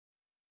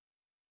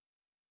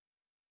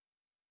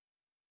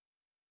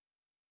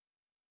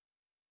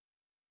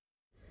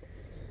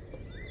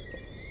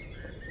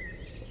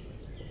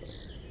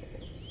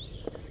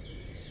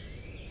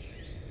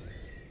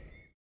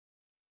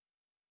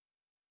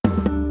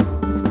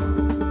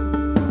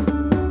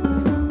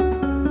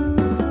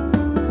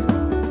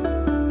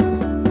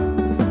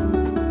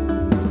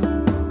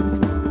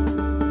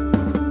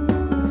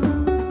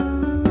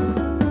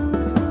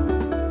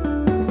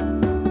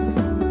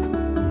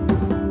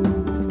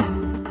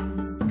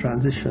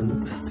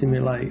transition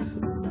stimulates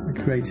the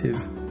creative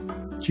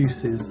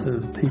juices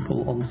of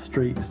people on the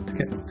streets to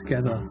get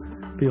together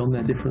beyond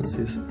their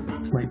differences,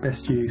 to make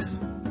best use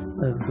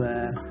of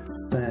their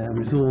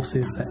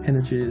resources, their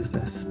energies,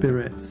 their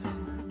spirits.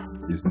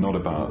 It's not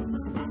about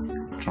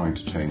trying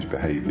to change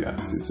behaviour,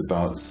 it's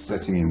about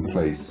setting in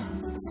place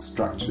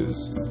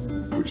structures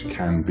which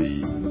can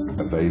be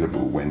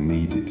available when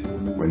needed.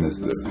 When there's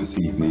the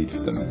perceived need for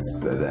them,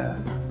 they're there.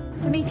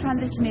 For me,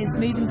 transition is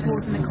moving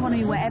towards an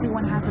economy where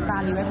everyone has a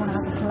value, everyone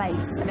has a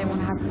place, and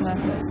everyone has a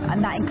purpose.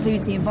 And that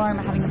includes the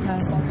environment having a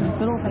purpose,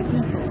 but also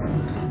people.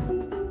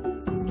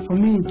 For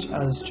me,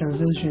 as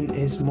transition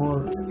is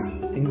more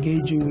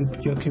engaging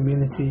with your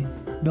community,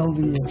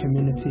 building your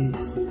community,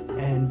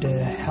 and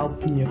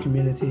helping your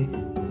community.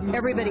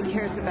 Everybody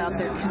cares about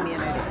their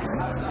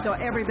community, so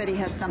everybody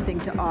has something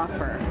to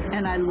offer,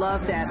 and I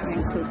love that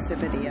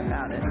inclusivity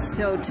about it.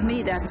 So to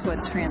me, that's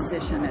what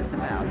transition is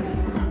about.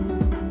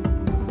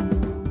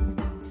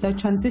 So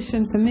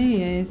transition for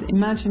me is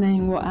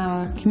imagining what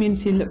our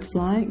community looks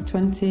like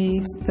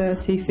 20,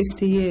 30,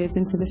 50 years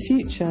into the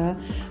future,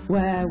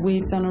 where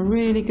we've done a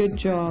really good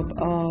job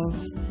of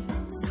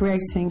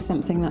creating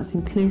something that's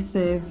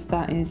inclusive,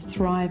 that is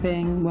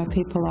thriving, where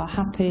people are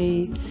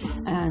happy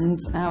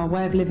and our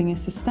way of living is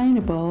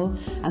sustainable,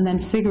 and then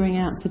figuring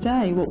out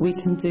today what we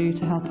can do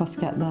to help us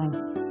get there.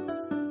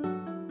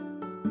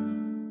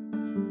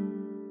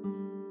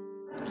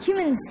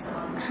 Humans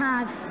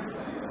have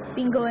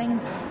been going,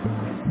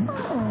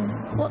 oh,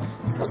 what's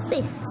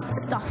this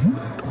stuff?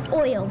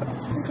 Oil.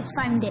 We just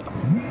found it.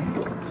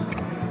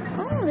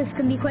 Oh, this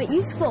can be quite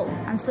useful.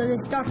 And so they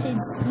started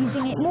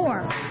using it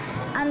more.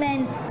 And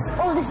then,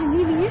 oh, this is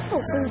really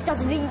useful, so they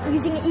started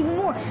using it even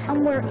more.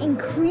 And we're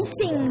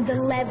increasing the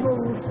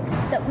levels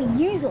that we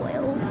use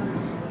oil.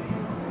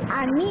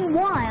 And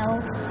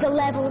meanwhile, the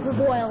levels of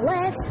oil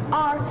left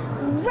are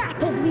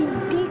rapidly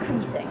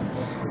decreasing.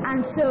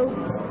 And so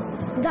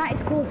that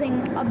is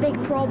causing a big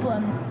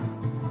problem.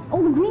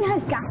 All the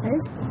greenhouse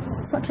gases,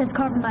 such as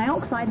carbon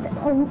dioxide,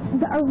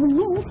 that are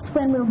released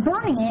when we're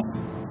burning it,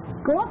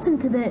 go up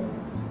into the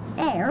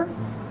air.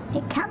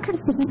 It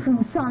captures the heat from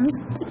the sun,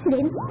 keeps it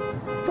in,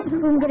 stops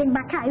it from getting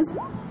back out,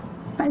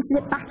 bounces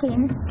it back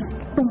in,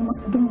 boom,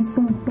 boom,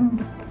 boom,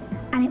 boom,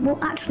 and it will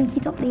actually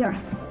heat up the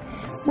earth,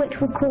 which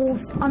will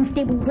cause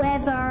unstable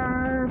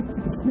weather.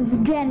 There's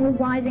a general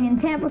rising in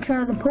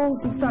temperature, the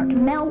poles will start to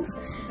melt,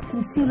 so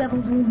the sea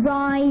levels will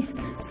rise,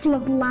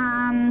 flood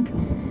land,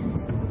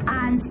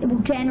 and it will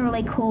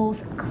generally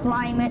cause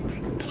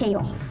climate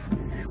chaos.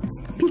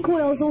 Peak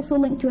oil is also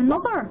linked to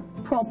another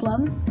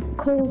problem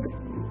called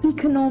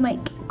economic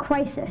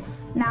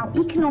crisis. Now,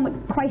 economic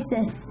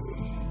crisis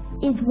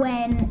is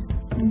when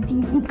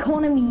the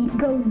economy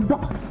goes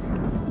bust.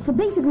 So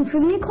basically,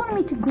 for the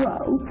economy to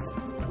grow,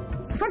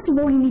 first of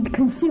all, you need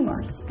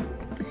consumers.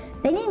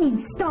 Then you need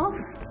stuff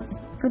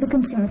for the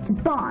consumers to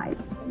buy.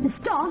 The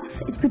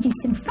stuff is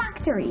produced in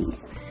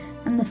factories,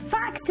 and the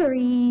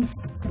factories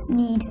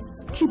need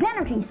cheap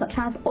energy, such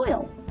as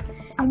oil.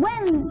 And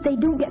when they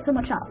don't get so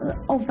much out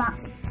of that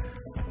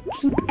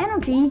cheap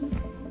energy,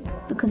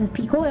 because of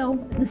peak oil,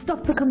 the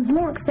stuff becomes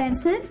more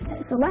expensive,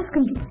 so less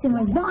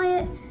consumers buy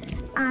it,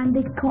 and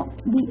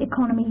the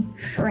economy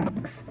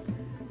shrinks.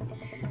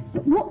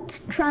 What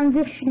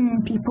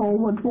transition people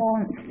would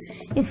want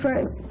is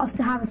for us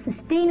to have a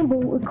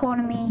sustainable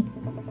economy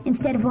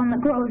instead of one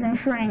that grows and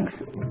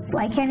shrinks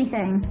like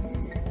anything,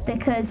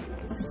 because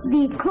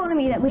the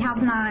economy that we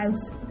have now,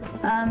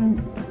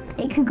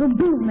 it could go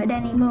boom at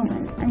any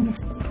moment and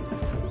just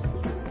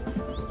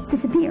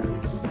disappear.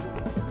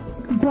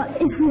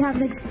 But if we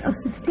have a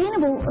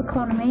sustainable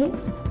economy,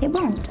 it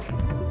won't.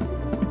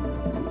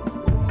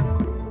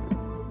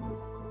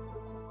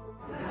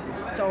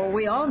 So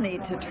we all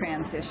need to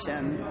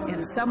transition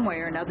in some way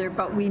or another,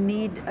 but we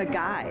need a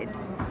guide.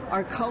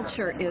 Our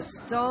culture is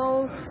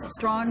so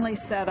strongly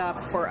set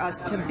up for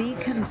us to be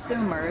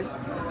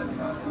consumers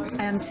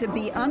and to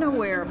be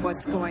unaware of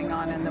what's going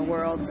on in the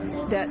world,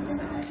 that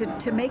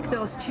to make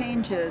those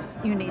changes,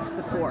 you need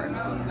support.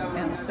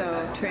 And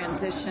so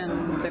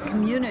transition, the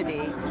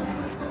community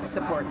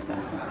supports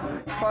us.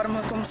 A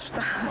forma como se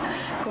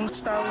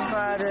está a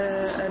levar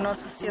a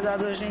nossa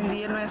sociedade hoje em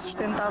dia não é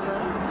sustentável.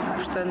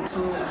 Portanto,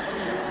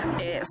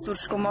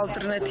 surge como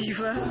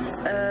alternativa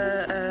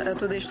a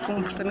todo este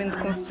comportamento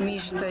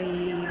consumista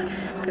e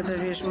cada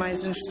vez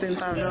mais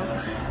insustentável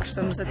que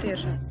estamos a ter.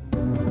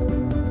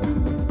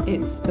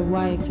 It's the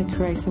way to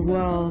create a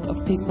world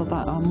of people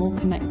that are more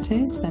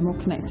connected. They're more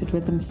connected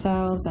with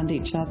themselves and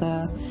each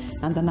other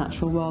and the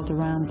natural world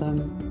around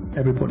them.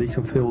 Everybody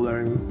can feel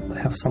they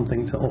have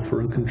something to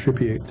offer and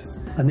contribute,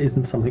 and it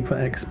isn't something for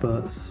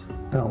experts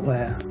out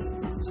there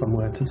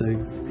somewhere to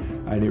do.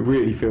 And it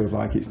really feels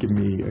like it's given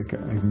me a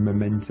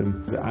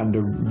momentum and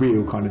a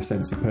real kind of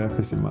sense of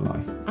purpose in my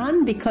life.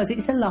 And because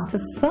it's a lot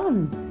of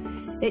fun.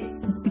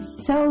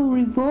 It's so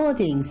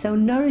rewarding, so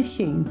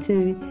nourishing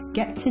to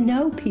get to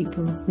know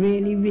people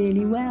really,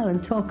 really well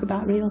and talk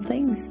about real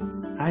things.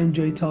 I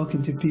enjoy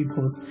talking to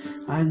people.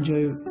 I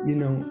enjoy,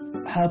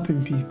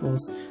 helping people.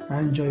 I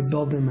enjoy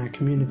building my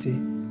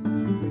community.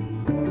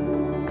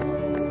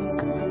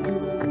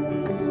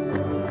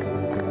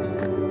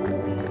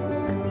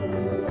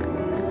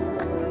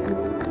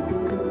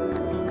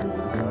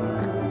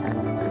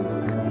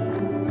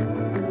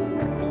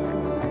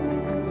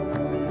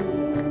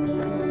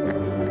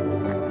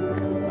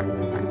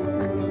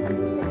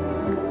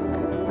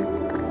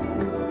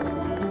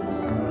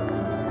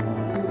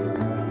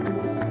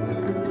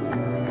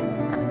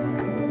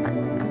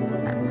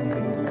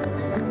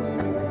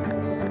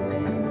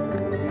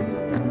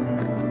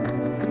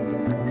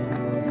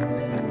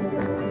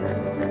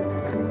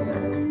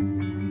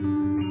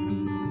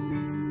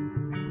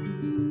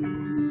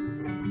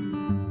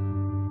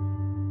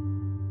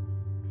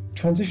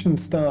 Transition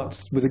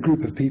starts with a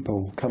group of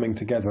people coming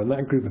together, and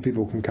that group of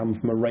people can come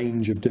from a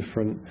range of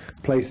different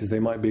places. They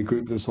might be a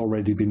group that's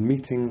already been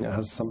meeting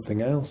as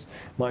something else.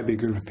 It might be a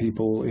group of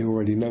people who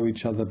already know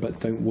each other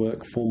but don't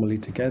work formally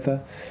together.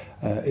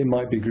 It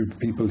might be a group of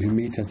people who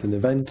meet at an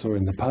event or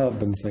in the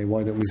pub and say,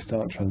 why don't we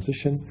start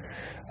Transition?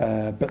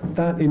 But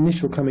that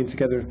initial coming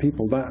together of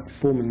people, that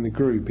forming the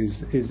group is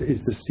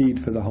the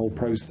seed for the whole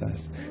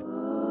process.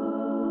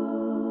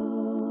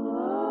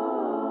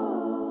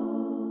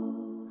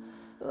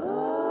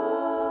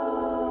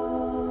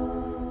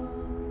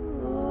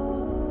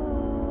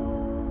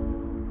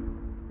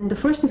 The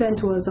first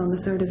event was on the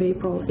 3rd of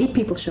April. 8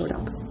 people showed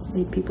up.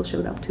 8 people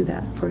showed up to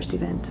that first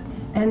event.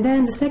 And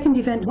then the second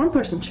event, 1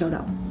 person showed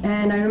up.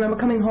 And I remember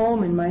coming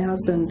home and my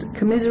husband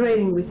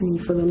commiserating with me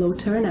for the low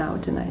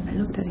turnout. And I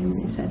looked at him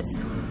and I said,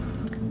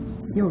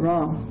 you're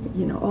wrong.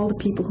 You know, all the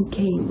people who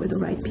came were the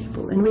right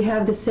people. And we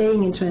have the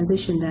saying in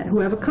Transition that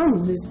whoever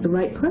comes is the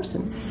right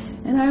person.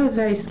 And I was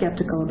very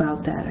skeptical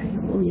about that.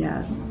 Oh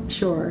yeah,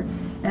 sure.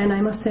 And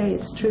I must say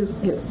it's true.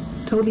 It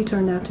totally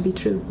turned out to be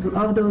true.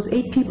 Of those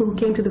 8 people who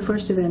came to the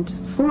first event,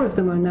 4 of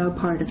them are now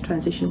part of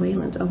Transition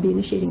Wayland, of the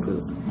initiating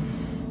group.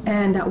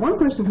 And that 1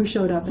 person who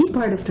showed up, he's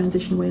part of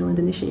Transition Wayland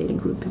initiating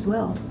group as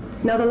well.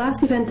 Now the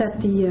last event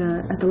at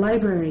the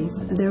library,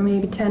 there were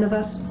maybe 10 of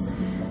us.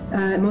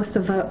 Most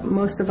of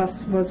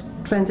us was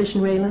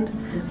Transition Wayland.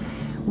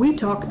 We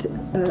talked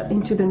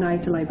into the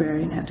night. The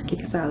librarian had to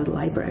kick us out of the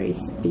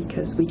library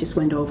because we just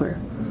went over.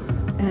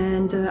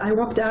 And I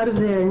walked out of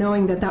there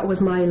knowing that that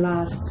was my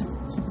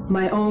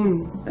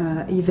own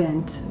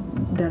event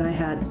that I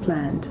had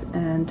planned.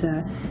 And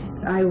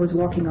I was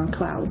walking on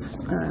clouds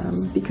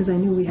because I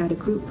knew we had a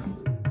group.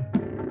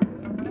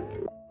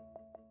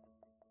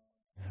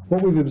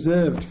 What we've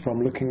observed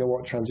from looking at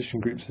what transition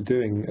groups are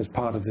doing as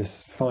part of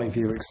this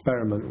 5-year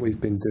experiment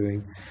we've been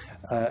doing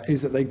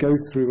is that they go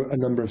through a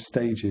number of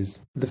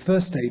stages. The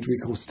first stage we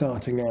call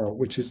starting out,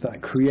 which is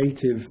that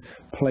creative,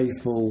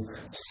 playful,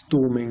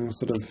 storming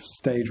sort of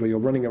stage where you're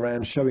running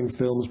around, showing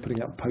films,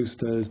 putting up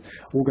posters,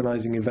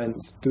 organising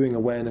events, doing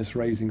awareness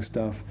raising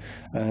stuff,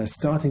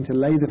 starting to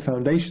lay the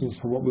foundations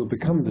for what will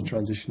become the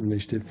Transition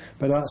Initiative.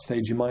 But at that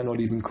stage you might not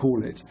even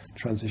call it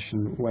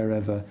Transition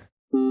Wherever.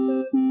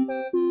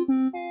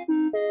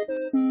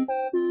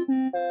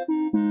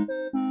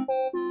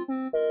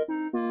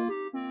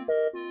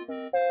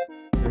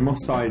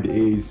 Moss Side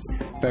is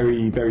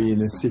very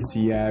in a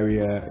city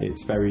area.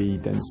 It's very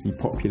densely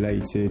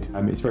populated.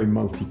 It's very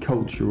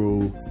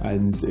multicultural,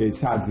 and it's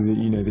had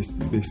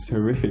this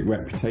horrific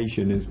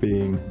reputation as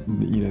being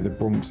the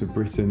Bronx of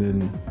Britain.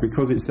 And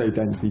because it's so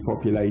densely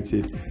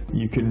populated,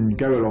 you can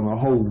go along a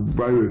whole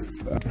row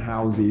of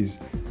houses,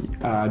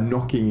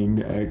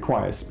 knocking at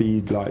quite a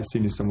speed. Like as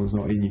soon as someone's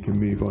not in, you can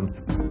move on.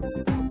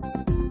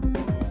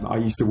 I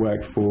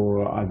worked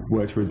for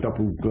a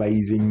double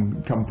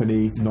glazing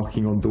company,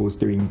 knocking on doors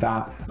doing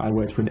that. I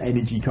worked for an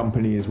energy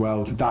company as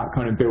well. That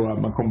kind of built up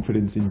my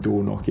confidence in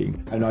door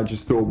knocking. And I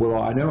just thought,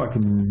 well, I know I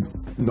can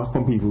knock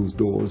on people's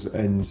doors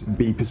and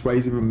be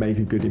persuasive and make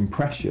a good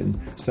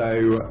impression.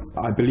 So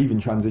I believe in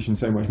transition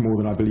so much more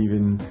than I believe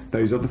in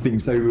those other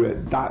things. So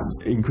that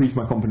increased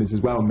my confidence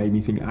as well and made me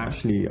think,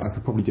 actually, I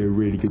could probably do a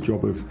really good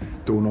job of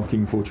door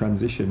knocking for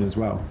transition as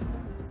well.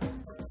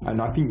 And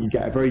I think you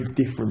get a very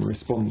different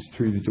response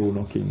through the door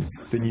knocking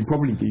than you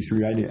probably do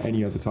through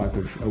any other type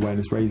of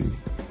awareness raising.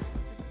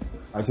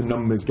 It's a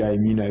numbers game,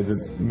 the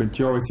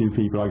majority of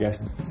people, I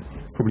guess,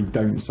 probably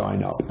don't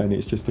sign up, and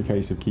it's just a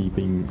case of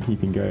keeping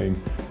going.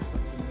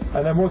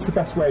 And then what's the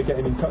best way of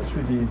getting in touch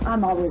with you?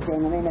 I'm always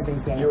in, I'm in every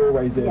day. You're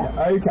always in?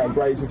 Yeah. Okay,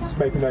 great, so just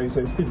make a note,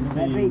 so it's 15.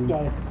 Every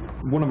day.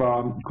 One of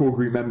our core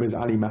group members,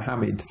 Ali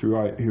Mohammed,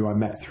 who I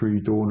met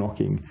through door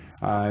knocking,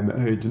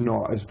 had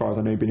not, as far as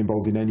I know, been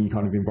involved in any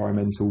kind of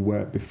environmental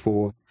work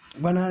before.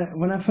 When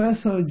I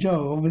first saw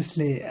Joe,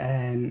 obviously,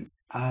 and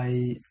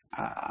I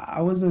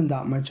wasn't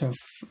that much of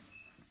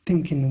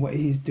thinking what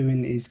he's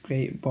doing is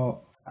great,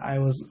 but I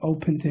was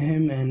open to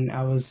him and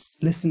I was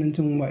listening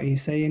to what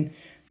he's saying,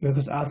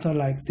 because I thought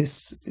like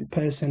this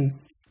person,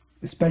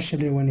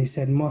 especially when he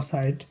said Moss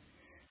Side,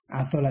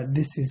 I thought like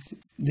this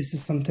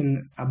is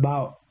something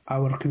about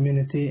our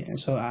community, and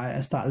so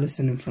I started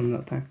listening from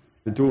that time.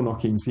 The door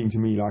knocking seemed to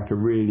me like a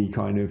really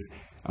kind of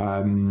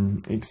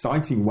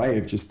exciting way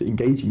of just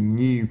engaging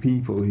new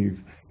people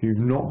who've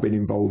not been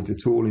involved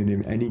at all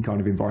in any kind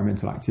of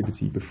environmental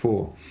activity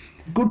before.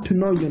 Good to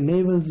know your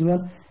neighbours as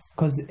well,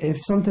 because if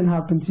something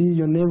happened to you,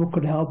 your neighbour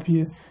could help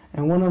you.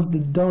 And one of the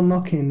door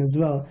knocking as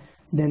well,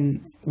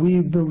 then we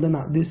building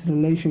up this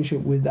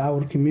relationship with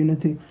our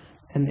community.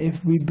 And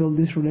if we build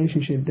this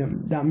relationship,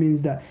 then that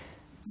means that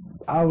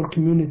our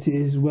community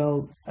is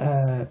well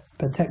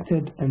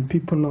protected and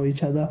people know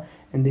each other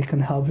and they can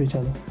help each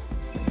other.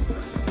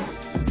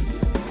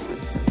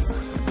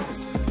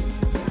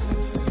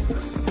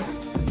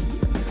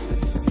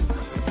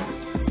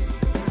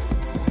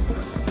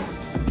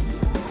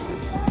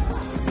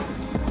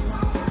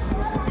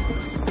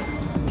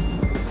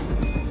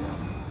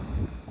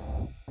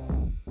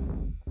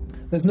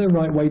 There's no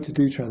right way to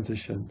do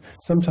transition.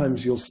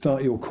 Sometimes you'll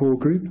start your core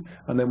group,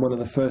 and then one of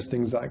the first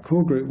things that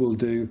core group will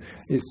do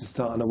is to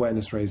start an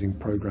awareness raising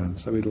program.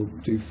 So it'll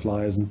do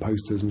flyers and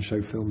posters and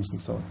show films and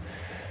so on.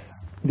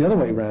 The other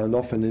way around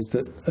often is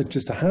that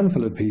just a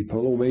handful of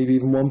people, or maybe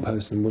even one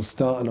person, will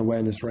start an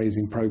awareness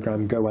raising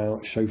program, go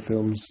out, show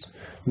films,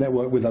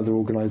 network with other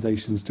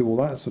organisations, do all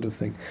that sort of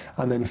thing.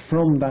 And then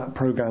from that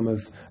program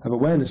of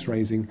awareness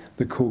raising,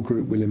 the core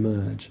group will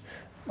emerge.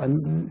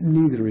 And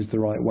neither is the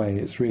right way.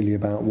 It's really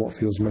about what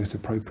feels most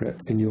appropriate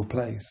in your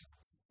place.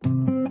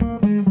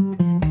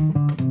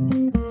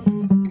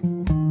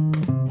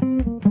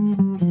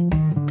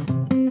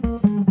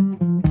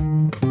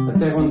 A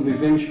terra onde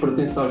vivemos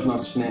pertence aos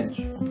nossos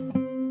netos.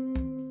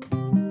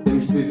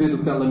 Temos de viver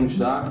do que ela nos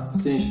dá,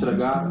 sem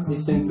estragar e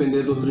sem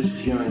depender de outras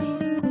regiões.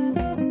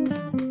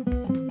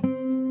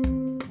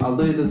 A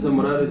aldeia das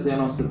Amoreiras é a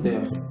nossa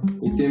terra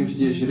e temos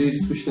de a gerir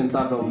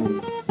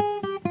sustentavelmente.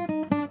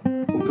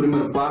 O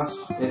primeiro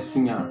passo é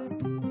sonhar.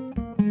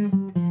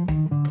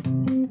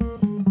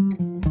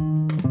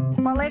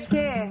 Qual é que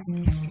é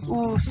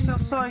o seu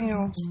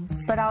sonho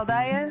para a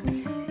aldeia?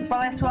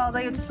 Qual é a sua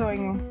aldeia de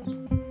sonho?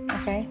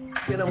 Ok?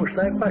 Eu não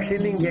gostei para ser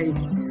ninguém.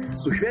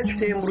 Os velhos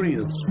têm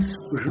morrido.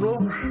 Os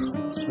novos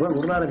vão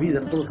governar a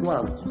vida por outro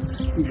lado.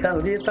 E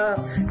cada dia está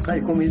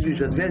aí com medo de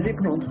velhos e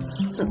pronto.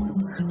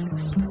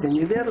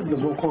 Tenho ideia de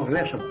uma boa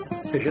conversa.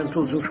 A gente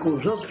todos uns com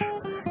os outros,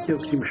 que é o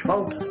que temos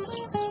falta.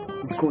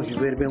 De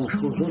conviver bem uns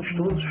com os outros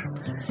todos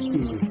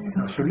e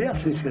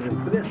auxiliar-se se a gente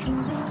pudesse.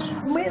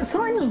 O meu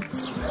sonho,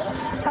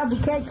 sabe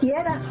o que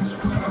era?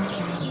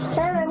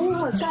 Era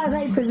uma casa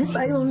aí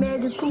para o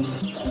médico,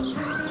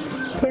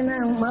 que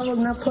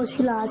na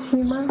posse lá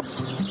acima.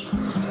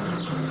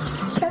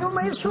 Era o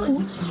meu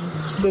sonho.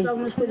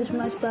 Algumas coisas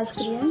mais para as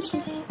crianças,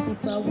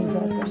 tipo algum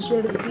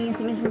jardim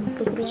assim mesmo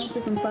para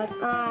crianças, um parque.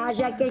 Ah,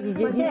 já quer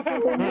dizer.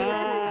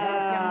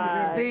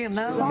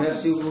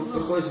 Comércio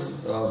para coisa,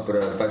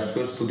 para as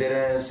pessoas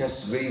poderem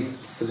vir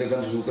fazer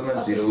grandes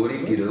deslocamentos, ir a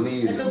Ourique, ir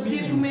ali. Então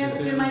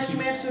ter mais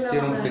comércio na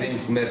aldeia. Ter um bocadinho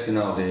de comércio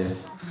na aldeia.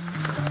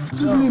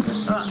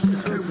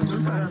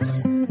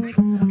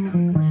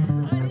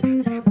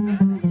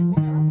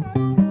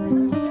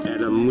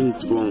 Era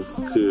muito bom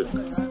que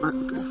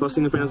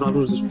fossem apenas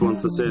alguns dos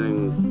pontos a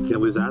serem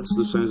realizados,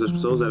 dos sonhos das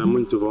pessoas. Era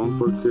muito bom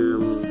porque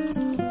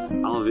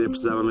a aldeia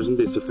precisava mesmo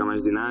disso, para ficar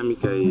mais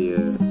dinâmica e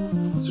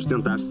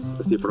sustentar-se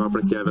a si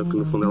própria, que era o que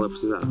no fundo ela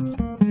precisava.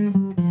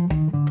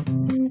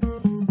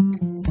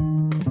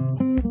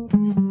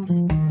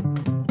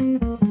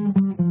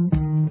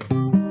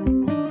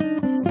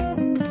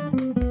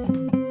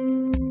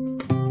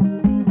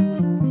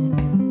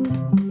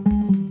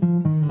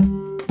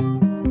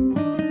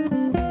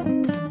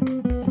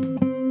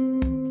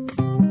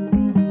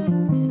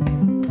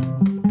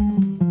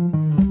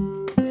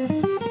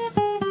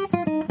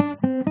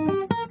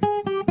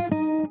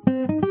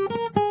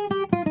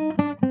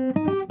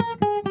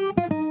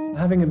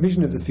 Having a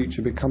vision of the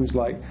future becomes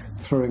like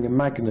throwing a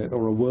magnet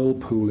or a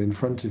whirlpool in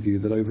front of you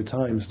that over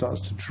time starts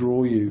to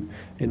draw you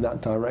in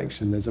that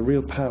direction. There's a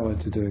real power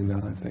to doing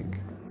that, I think.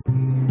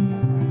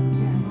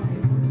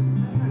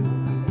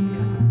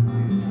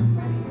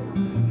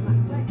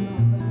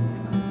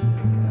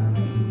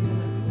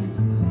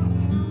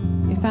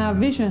 If our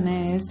vision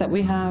is that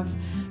we have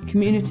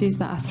communities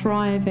that are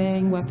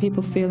thriving, where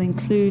people feel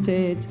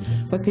included,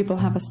 where people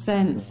have a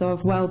sense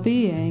of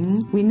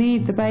well-being, we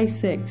need the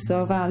basics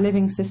of our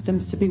living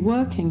systems to be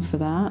working for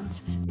that.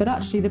 But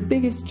actually the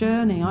biggest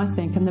journey, I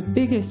think, and the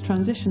biggest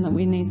transition that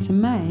we need to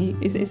make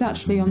is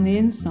actually on the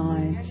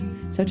inside.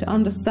 So to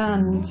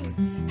understand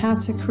how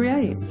to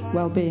create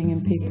well-being in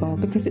people,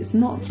 because it's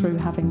not through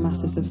having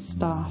masses of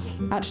stuff.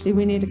 Actually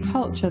we need a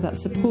culture that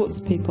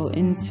supports people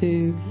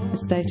into a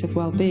state of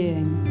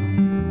well-being.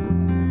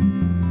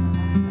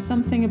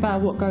 Something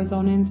about what goes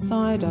on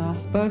inside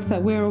us, both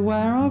that we're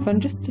aware of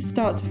and just to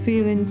start to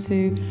feel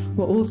into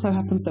what also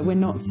happens that we're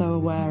not so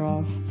aware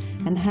of,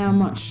 and how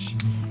much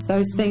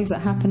those things that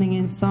are happening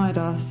inside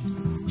us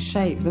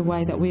shape the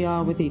way that we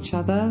are with each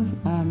other,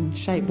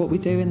 shape what we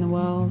do in the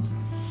world.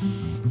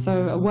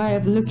 So a way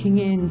of looking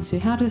into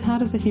how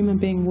does a human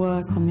being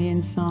work on the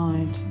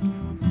inside.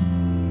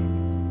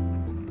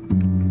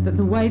 That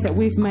the way that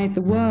we've made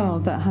the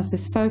world that has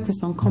this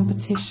focus on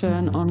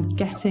competition, on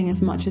getting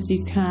as much as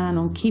you can,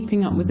 on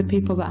keeping up with the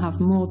people that have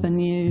more than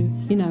you,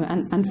 you know,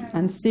 and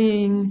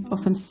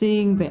often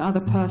seeing the other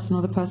person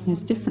or the person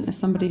who's different as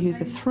somebody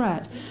who's a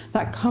threat,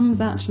 that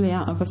comes actually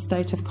out of a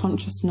state of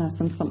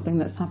consciousness and something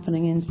that's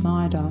happening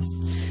inside us.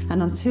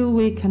 And until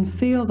we can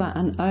feel that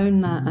and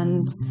own that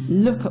and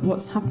look at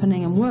what's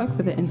happening and work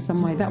with it in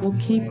some way, that will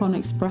keep on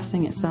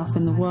expressing itself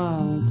in the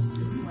world.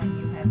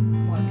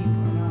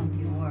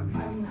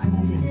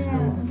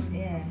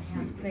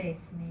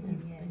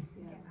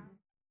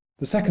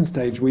 The second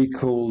stage we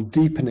call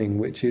deepening,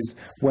 which is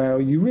where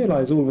you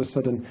realise all of a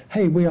sudden,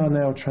 hey, we are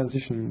now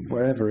transitioning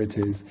wherever it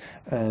is,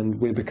 and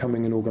we're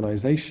becoming an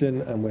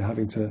organisation, and we're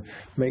having to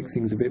make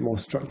things a bit more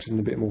structured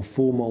and a bit more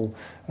formal,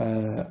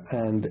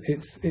 and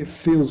it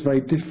feels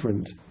very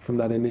different from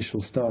that initial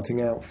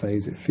starting out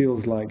phase. It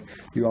feels like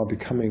you are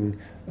becoming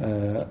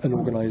an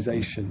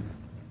organisation.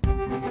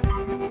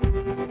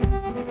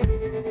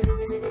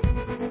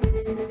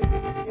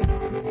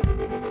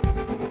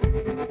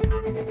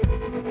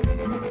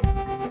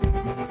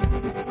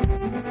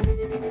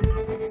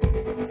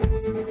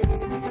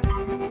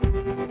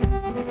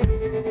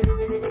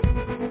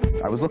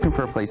 I was looking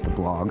for a place to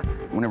blog.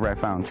 Whenever I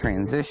found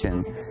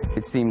Transition,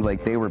 it seemed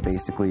like they were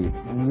basically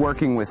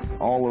working with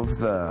all of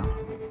the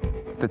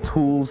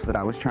tools that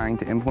I was trying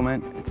to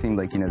implement. It seemed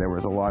like, there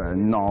was a lot of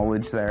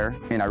knowledge there,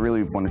 and I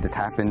really wanted to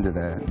tap into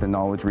the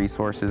knowledge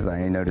resources.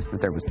 I noticed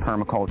that there was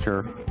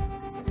permaculture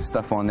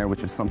stuff on there,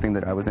 which was something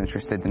that I was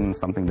interested in,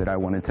 something that I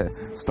wanted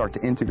to start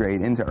to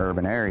integrate into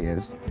urban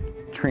areas.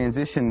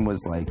 Transition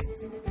was like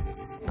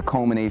a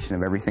culmination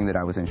of everything that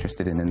I was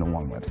interested in the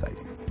one website.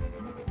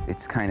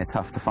 It's kind of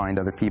tough to find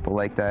other people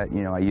like that.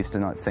 I used to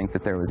not think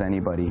that there was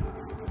anybody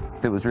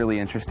that was really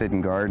interested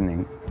in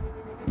gardening,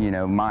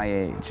 my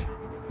age.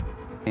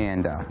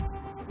 And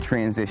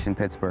Transition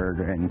Pittsburgh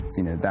and,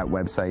 that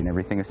website and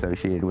everything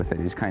associated with it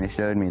just kind of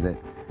showed me that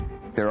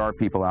there are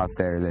people out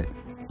there that,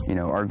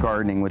 are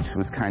gardening, which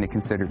was kind of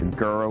considered a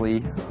girly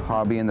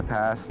hobby in the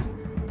past,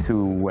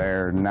 to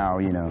where now,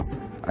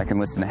 I can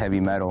listen to heavy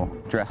metal,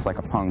 dress like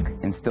a punk,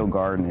 and still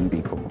garden and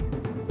be cool.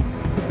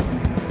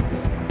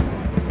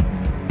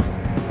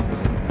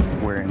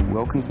 We're in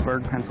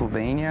Wilkinsburg,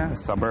 Pennsylvania, a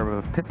suburb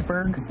of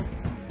Pittsburgh.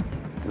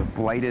 It's a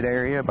blighted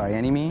area by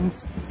any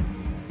means.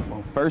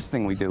 Well, first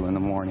thing we do in the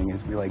morning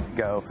is we like to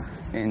go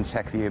and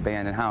check the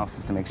abandoned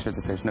houses to make sure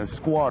that there's no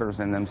squatters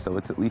in them, so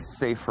it's at least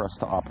safe for us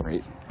to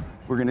operate.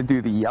 We're gonna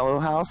do the yellow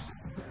house.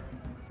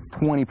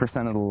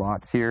 20% of the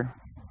lots here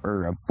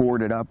are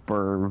boarded up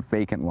or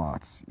vacant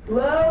lots.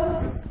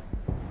 Hello?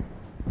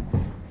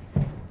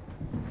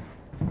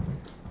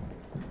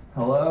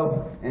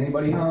 Hello?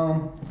 Anybody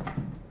home?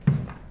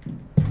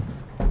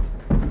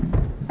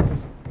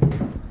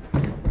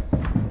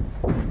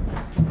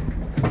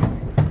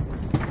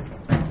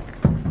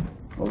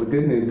 Well, the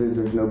good news is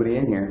there's nobody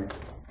in here.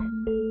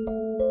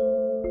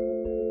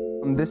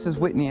 This is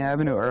Whitney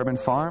Avenue Urban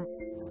Farm.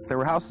 There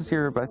were houses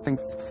here, I think,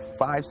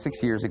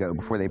 5-6 years ago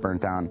before they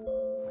burnt down.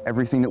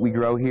 Everything that we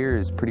grow here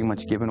is pretty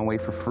much given away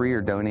for free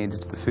or donated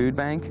to the food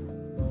bank.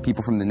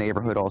 People from the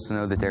neighborhood also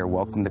know that they're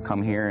welcome to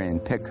come here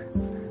and pick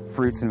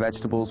fruits and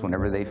vegetables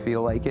whenever they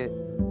feel like it.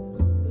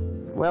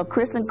 Well,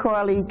 Chris and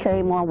Carly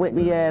came on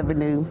Whitney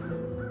Avenue.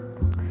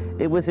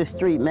 It was a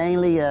street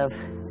mainly of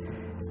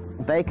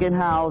vacant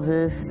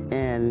houses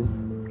and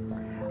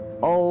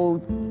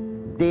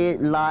old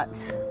dead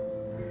lots,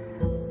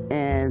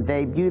 and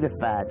they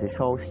beautified this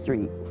whole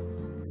street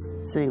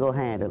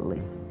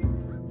single-handedly.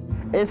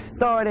 It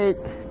started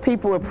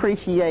people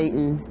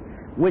appreciating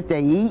what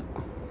they eat.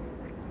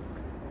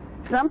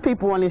 Some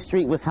people on the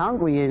street was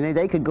hungry and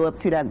they could go up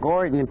to that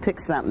garden and pick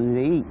something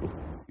to eat.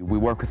 We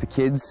work with the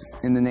kids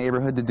in the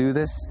neighborhood to do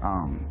this.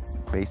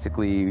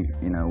 Basically,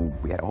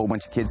 we had a whole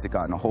bunch of kids that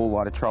got in a whole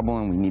lot of trouble,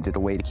 and we needed a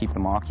way to keep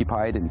them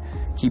occupied and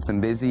keep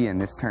them busy,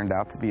 and this turned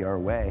out to be our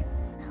way.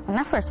 When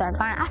I first started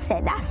gardening, I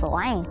said, that's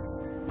lame.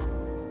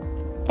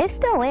 It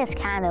still is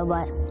kind of,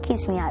 but it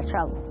keeps me out of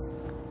trouble.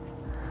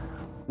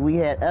 We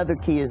had other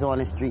kids on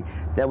the street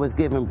that was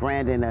giving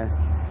Brandon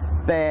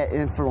a bad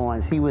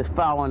influence. He was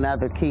following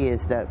other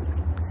kids that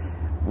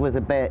was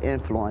a bad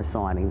influence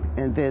on him.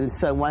 And then,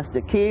 so once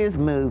the kids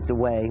moved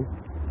away,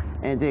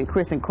 and then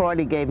Chris and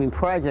Carly gave him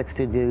projects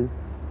to do,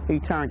 he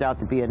turned out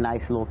to be a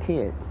nice little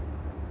kid.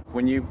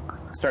 When you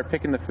start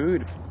picking the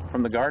food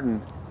from the garden,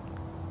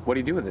 what do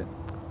you do with it?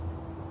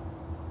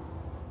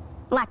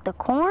 Like the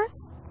corn?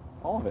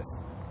 All of it.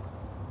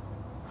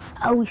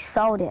 Oh, we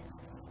sold it.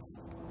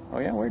 Oh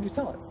yeah, where'd you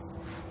sell it?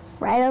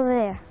 Right over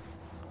there.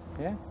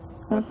 Yeah?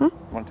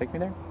 Mm-hmm. Want to take me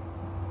there?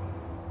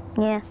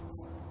 Yeah.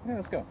 Yeah,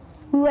 let's go.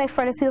 We wait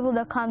for the people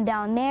to come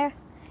down there.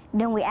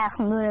 Then we ask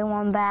them, do they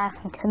want to buy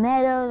some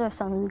tomatoes or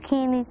some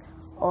zucchini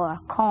or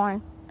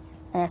corn?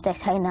 And if they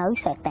say no, we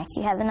say, thank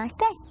you, have a nice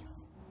day.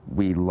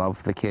 We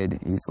love the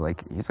kid. He's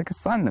like a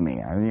son to me,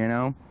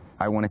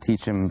 I want to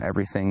teach him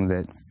everything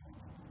that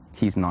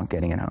he's not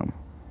getting at home.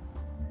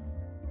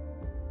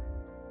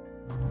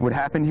 What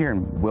happened here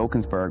in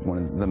Wilkinsburg, one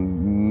of the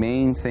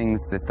main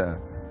things that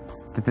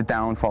the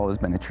downfall has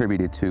been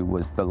attributed to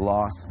was the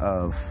loss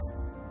of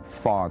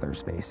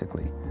fathers,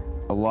 basically.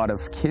 A lot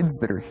of kids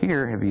that are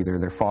here have either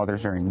their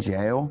fathers are in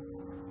jail,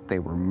 they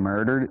were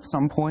murdered at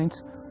some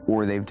point,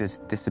 or they've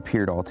just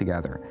disappeared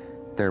altogether.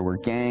 There were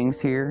gangs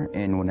here,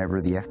 and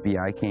whenever the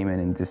FBI came in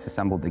and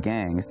dismantled the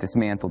gangs,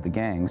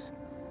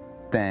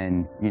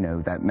 then,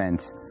 that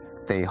meant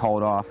they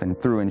hauled off and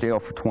threw in jail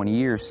for 20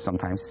 years,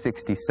 sometimes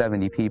 60,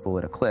 70 people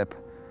at a clip,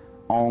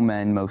 all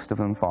men, most of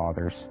them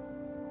fathers.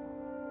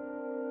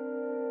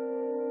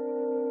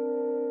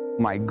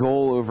 My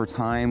goal over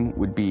time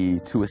would be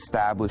to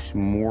establish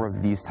more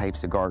of these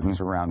types of gardens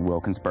around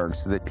Wilkinsburg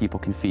so that people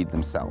can feed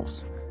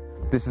themselves.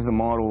 This is a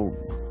model,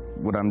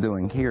 what I'm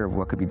doing here, of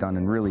what could be done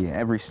in really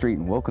every street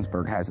in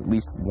Wilkinsburg has at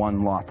least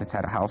one lot that's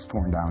had a house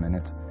torn down in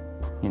it.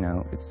 You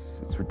know,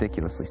 it's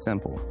ridiculously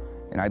simple.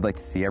 And I'd like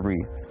to see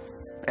every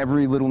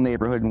little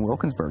neighborhood in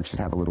Wilkinsburg should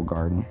have a little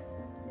garden.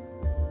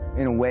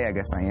 In a way, I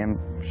guess I am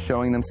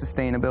showing them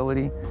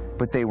sustainability,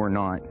 but they were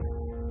not.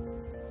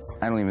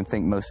 I don't even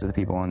think most of the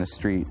people on the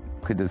street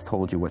could have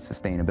told you what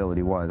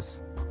sustainability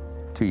was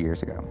 2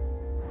 years ago.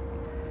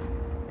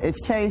 It's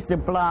changed the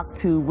block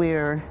to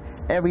where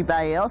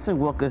everybody else in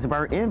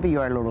Wilkinsburg envy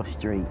our little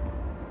street.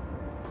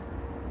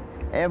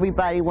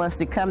 Everybody wants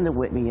to come to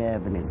Whitney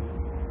Avenue,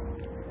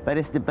 but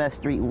it's the best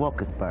street in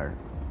Wilkinsburg.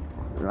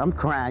 I'm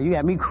crying, you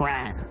got me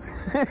crying.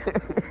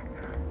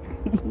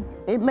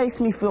 It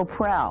makes me feel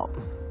proud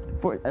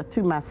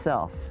to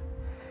myself,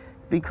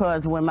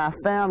 because when my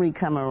family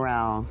come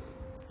around,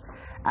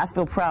 I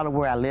feel proud of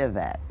where I live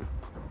at.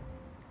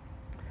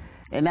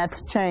 And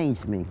that's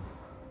changed me.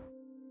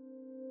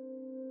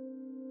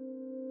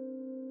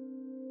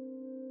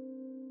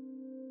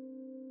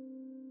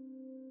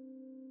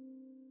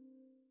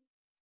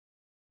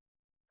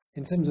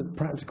 In terms of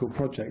practical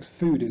projects,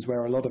 food is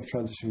where a lot of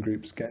transition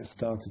groups get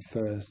started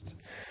first,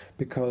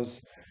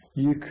 because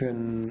you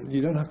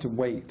don't have to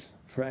wait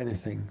for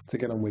anything to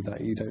get on with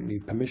that. You don't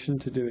need permission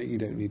to do it, you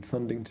don't need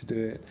funding to do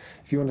it.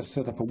 If you want to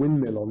set up a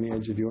windmill on the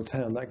edge of your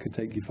town, that could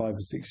take you 5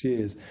 or 6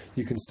 years.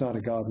 You can start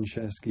a garden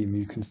share scheme,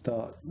 you can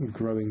start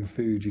growing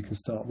food, you can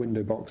start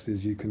window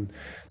boxes, you can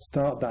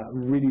start that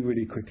really,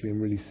 really quickly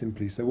and really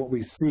simply. So what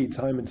we see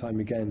time and time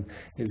again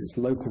is it's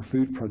local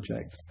food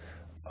projects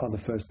are the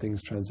first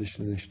things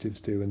transition initiatives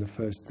do, and the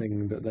first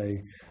thing that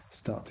they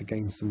start to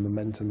gain some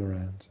momentum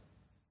around.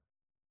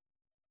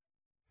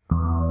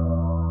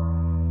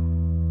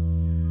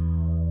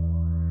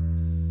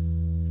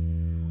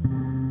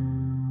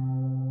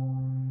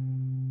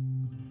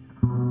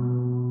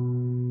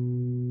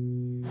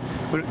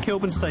 We're at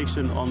Kilburn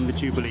Station on the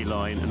Jubilee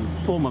line,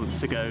 and 4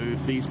 months ago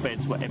these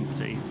beds were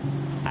empty,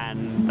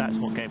 and that's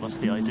what gave us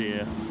the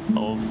idea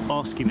of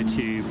asking the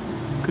Tube,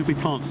 could we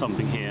plant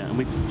something here? And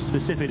we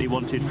specifically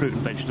wanted fruit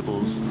and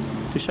vegetables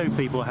to show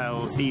people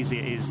how easy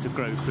it is to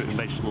grow fruit and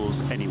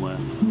vegetables anywhere.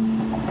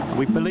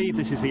 We believe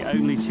this is the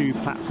only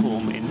tube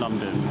platform in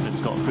London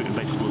that's got fruit and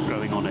vegetables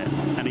growing on it,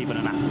 and even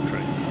an apple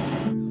tree.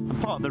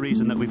 Part of the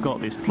reason that we've got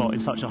this plot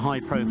in such a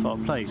high-profile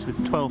place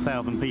with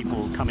 12,000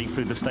 people coming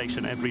through the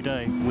station every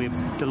day, we're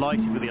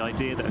delighted with the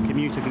idea that a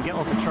commuter can get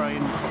off a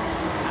train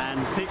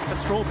and pick a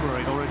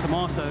strawberry or a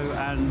tomato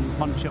and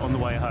munch it on the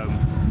way home.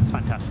 It's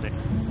fantastic.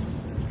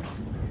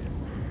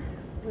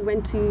 We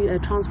went to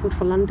Transport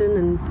for London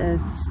and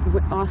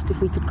asked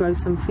if we could grow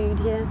some food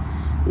here.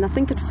 And I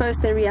think at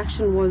first their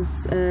reaction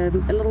was a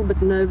little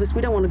bit nervous.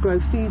 We don't want to grow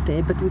food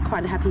there, but we're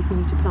quite happy for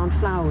you to plant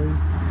flowers.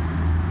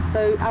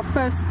 So our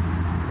first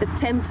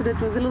attempt at it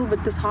was a little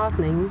bit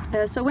disheartening.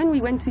 So when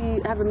we went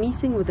to have a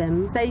meeting with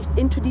them, they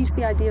introduced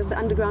the idea of the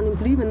Underground in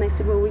Bloom, and they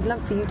said, well, we'd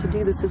love for you to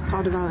do this as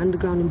part of our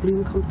Underground in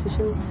Bloom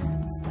competition.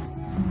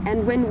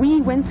 And when we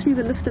went through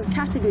the list of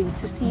categories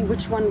to see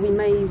which one we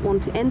may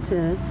want to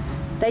enter,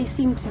 they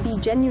seemed to be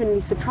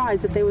genuinely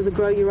surprised that there was a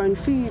grow your own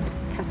food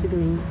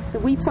category. So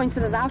we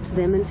pointed it out to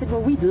them and said,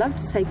 well, we'd love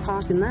to take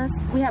part in that.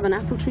 We have an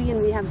apple tree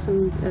and we have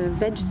some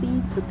veg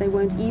seeds that they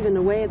weren't even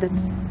aware that,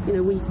 you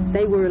know,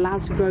 they were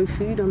allowed to grow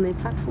food on their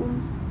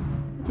platforms.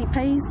 It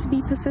pays to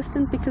be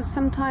persistent, because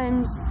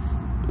sometimes,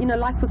 you know,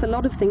 like with a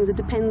lot of things, it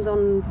depends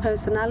on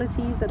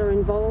personalities that are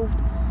involved,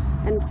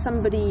 and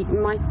somebody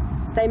might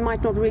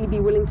not really be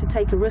willing to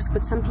take a risk,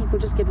 but some people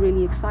just get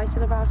really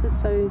excited about it.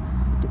 So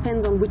it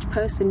depends on which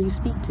person you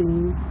speak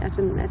to at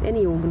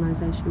any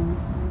organisation.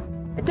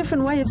 A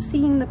different way of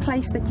seeing the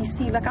place that you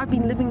see, like I've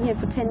been living here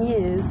for 10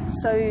 years,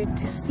 so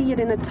to see it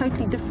in a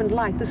totally different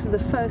light, this is the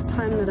first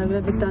time that I've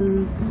ever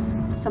done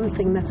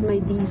something that's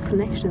made these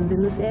connections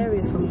in this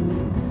area for me.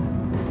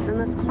 And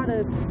that's quite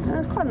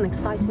an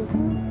exciting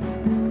thing.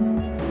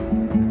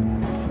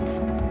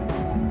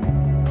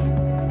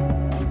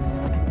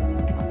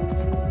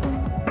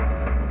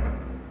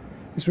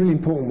 It's really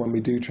important when we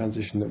do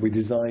transition that we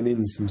design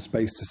in some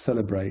space to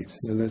celebrate.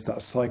 You know, there's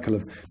that cycle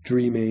of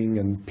dreaming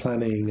and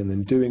planning and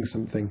then doing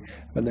something,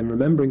 and then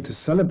remembering to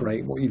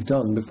celebrate what you've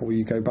done before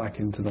you go back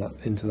into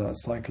that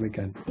cycle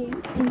again.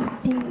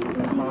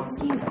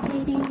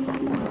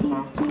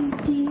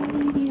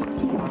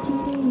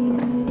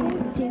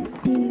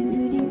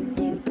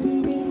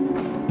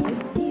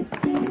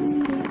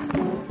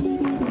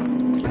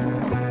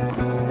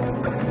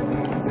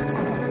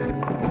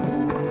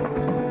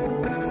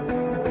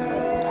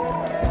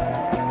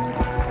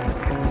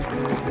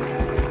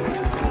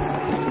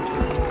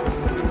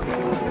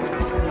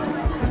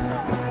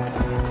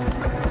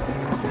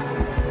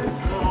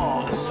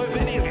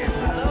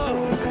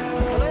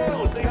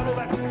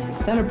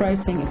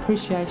 Celebrating,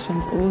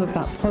 appreciations, all of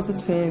that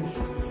positive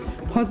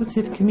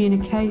positive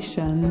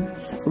communication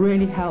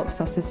really helps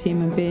us as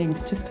human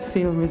beings just to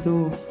feel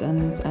resourced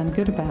and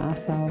good about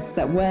ourselves.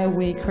 That where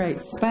we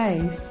create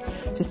space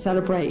to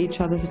celebrate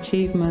each other's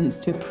achievements,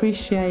 to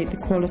appreciate the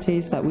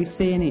qualities that we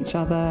see in each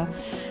other,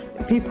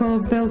 people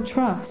build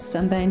trust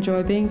and they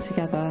enjoy being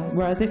together.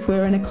 Whereas if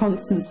we're in a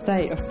constant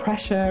state of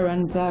pressure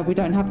and we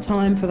don't have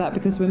time for that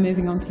because we're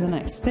moving on to the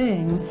next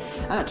thing,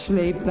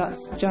 actually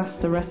that's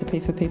just a recipe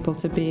for people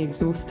to be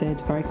exhausted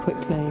very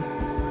quickly.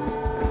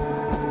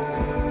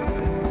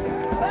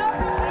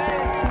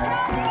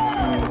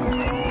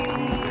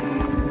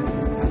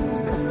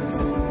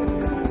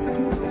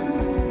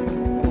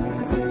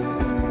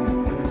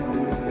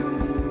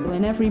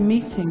 In every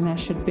meeting there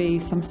should be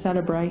some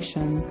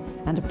celebration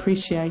and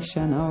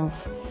appreciation of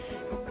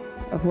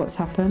what's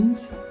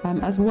happened,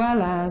 as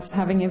well as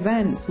having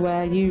events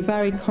where you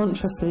very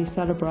consciously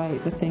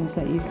celebrate the things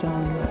that you've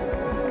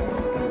done.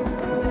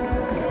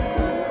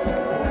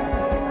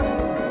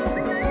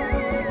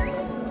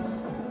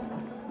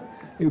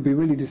 It would be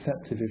really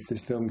deceptive if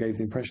this film gave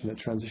the impression that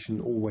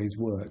transition always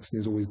works and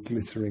is always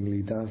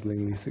glitteringly,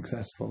 dazzlingly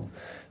successful.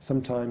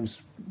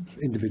 Sometimes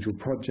individual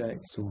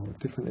projects or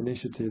different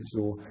initiatives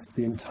or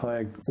the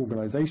entire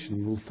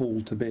organisation will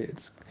fall to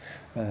bits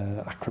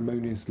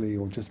acrimoniously,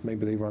 or just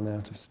maybe they run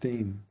out of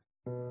steam.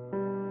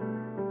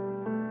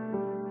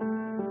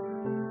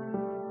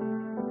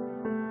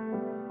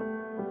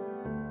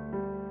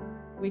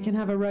 We can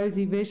have a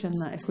rosy vision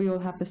that if we all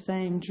have the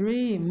same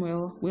dream,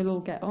 we'll all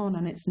get on,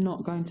 and it's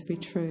not going to be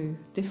true.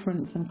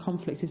 Difference and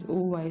conflict is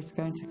always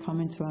going to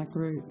come into our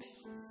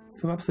groups.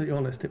 If I'm absolutely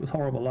honest, it was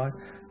horrible. I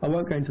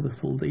won't go into the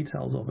full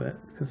details of it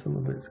because some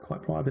of it's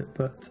quite private,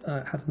 but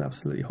it had an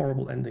absolutely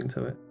horrible ending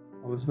to it.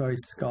 I was very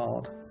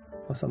scarred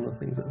by some of the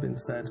things that have been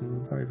said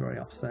and very, very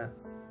upset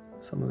by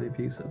some of the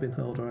abuse that have been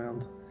hurled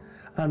around.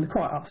 And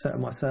quite upset at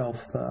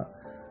myself that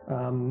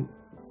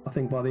I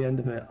think by the end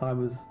of it I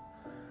was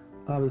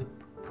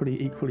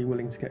pretty equally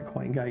willing to get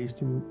quite engaged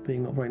in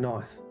being not very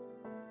nice.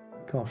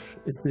 Gosh,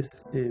 if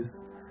this is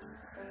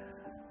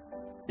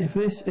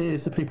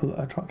the people that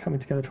are coming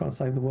together trying to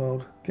save the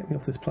world, get me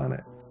off this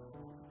planet.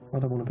 I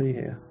don't want to be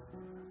here,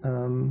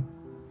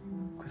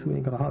 because we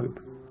ain't got a hope,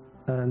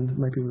 and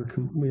maybe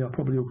we are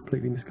probably all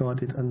completely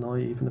misguided and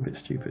naive and a bit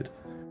stupid.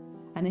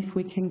 And if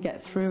we can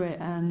get through it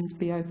and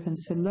be open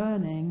to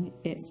learning,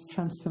 it's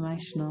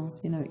transformational.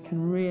 You know, it can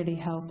really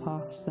help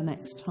us the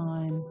next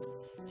time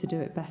to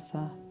do it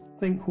better. I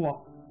think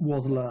what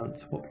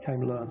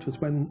became learnt was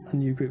when a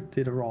new group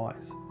did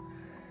arise,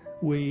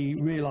 we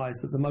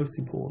realised that the most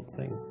important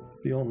thing,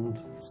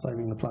 beyond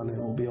saving the planet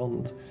or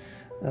beyond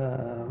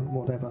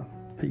whatever,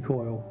 peak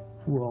oil,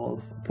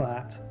 was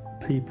that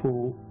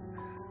people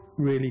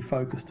really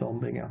focused on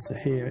being able to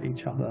hear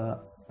each other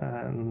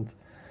and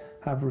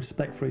have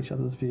respect for each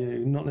other's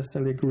view, not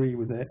necessarily agree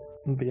with it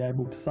and be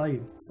able to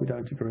say we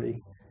don't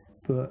agree,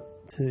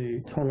 but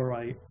to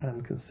tolerate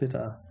and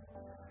consider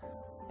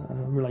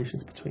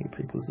relations between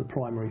people as the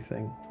primary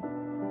thing.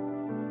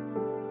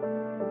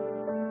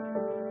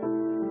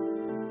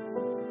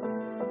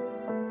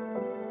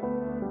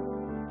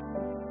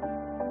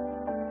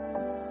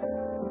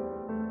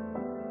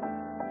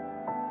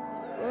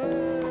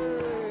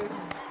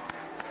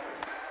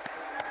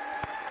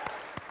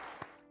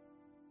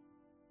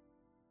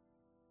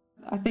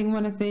 I think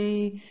one of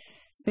the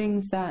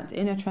things that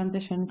inner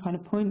transition kind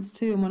of points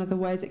to, and one of the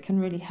ways it can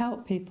really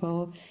help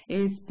people,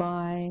 is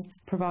by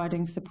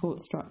providing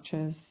support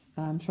structures,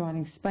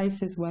 providing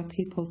spaces where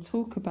people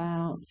talk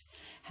about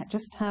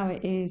just how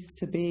it is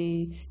to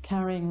be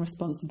carrying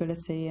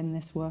responsibility in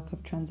this work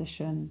of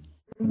transition.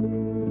 For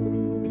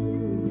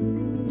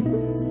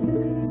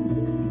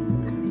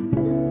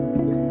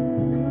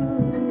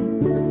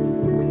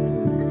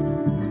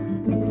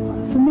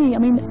me, I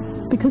mean,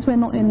 because we're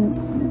not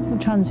in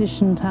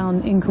Transition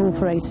Town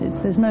Incorporated,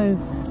 there's no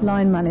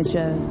line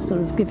manager sort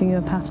of giving you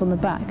a pat on the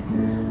back.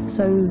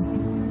 So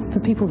for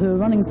people who are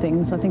running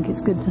things, I think it's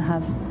good to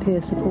have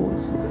peer support,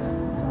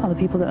 other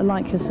people that are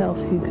like yourself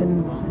who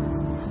can,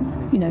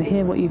 you know,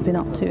 hear what you've been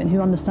up to and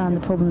who understand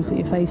the problems that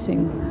you're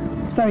facing.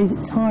 It's very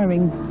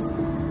tiring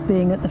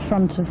being at the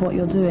front of what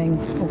you're doing,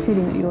 or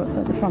feeling that you're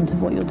at the front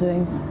of what you're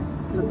doing,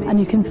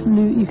 and you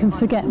can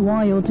forget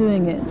why you're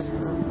doing it.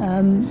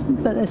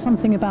 But there's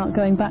something about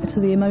going back to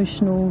the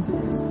emotional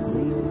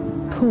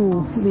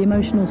pool, the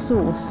emotional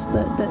source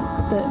that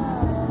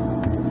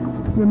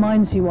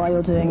reminds you why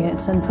you're doing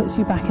it and puts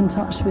you back in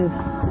touch with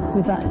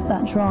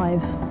that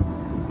drive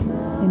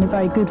in a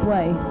very good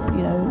way,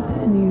 you know,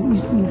 and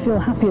you feel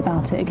happy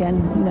about it again,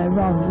 you know,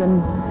 rather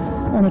than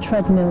on a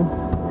treadmill.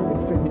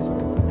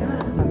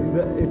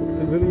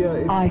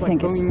 I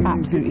think it's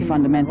absolutely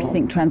fundamental. I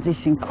think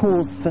transition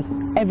calls for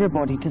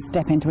everybody to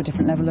step into a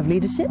different level of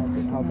leadership.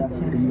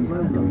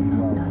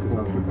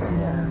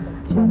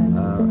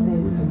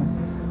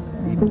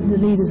 The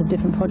leaders of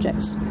different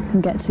projects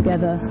can get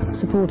together,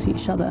 support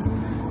each other,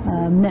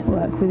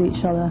 network with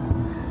each other,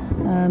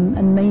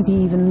 and maybe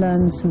even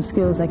learn some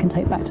skills they can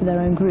take back to their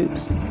own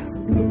groups.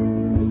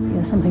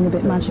 There's something a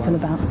bit magical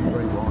about it,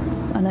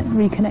 and it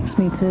reconnects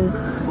me to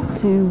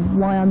to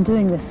why I'm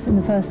doing this in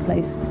the first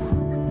place.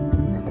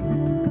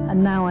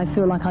 And now I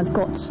feel like I've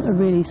got a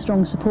really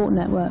strong support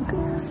network.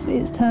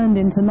 It's turned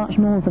into much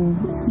more than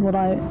what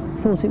I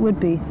thought it would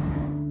be.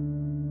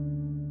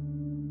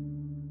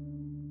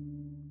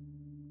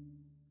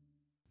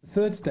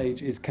 Phase 3,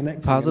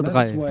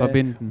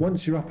 verbinden.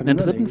 In der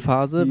dritten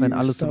Phase, wenn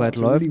alles soweit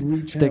läuft,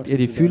 steckt ihr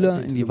die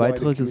Fühler in die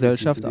weitere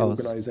Gesellschaft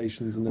aus,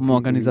 um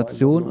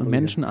Organisationen und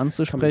Menschen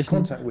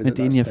anzusprechen, mit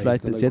denen ihr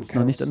vielleicht bis jetzt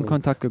noch nicht in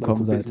Kontakt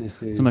gekommen seid.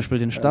 Zum Beispiel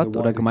den Stadt-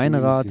 oder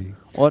Gemeinderat,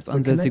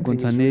 ortsansässige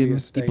Unternehmen,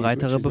 die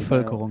breitere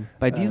Bevölkerung.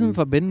 Bei diesem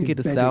Verbinden geht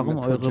es darum,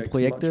 eure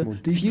Projekte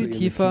viel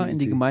tiefer in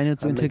die Gemeinde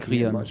zu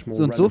integrieren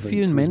und so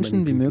vielen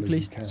Menschen wie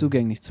möglich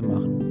zugänglich zu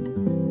machen.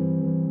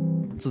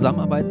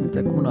 Zusammenarbeit mit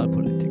der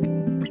Kommunalpolitik.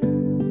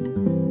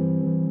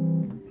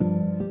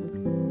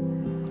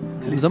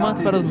 Im Sommer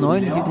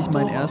 2009 hielt ich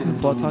meinen ersten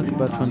Vortrag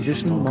über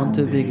Transition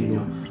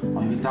Montevideo.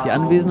 Die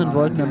Anwesenden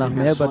wollten danach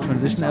mehr über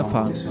Transition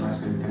erfahren.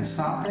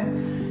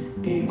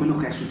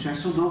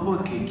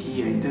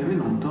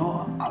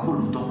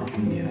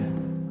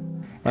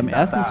 Beim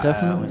ersten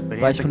Treffen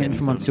war ich von den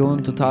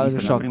Informationen total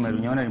geschockt.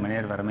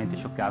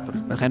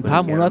 Nach ein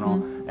paar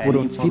Monaten wurde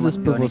uns vieles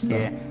bewusster.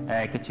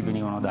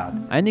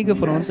 Einige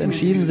von uns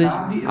entschieden sich,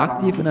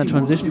 aktiv in der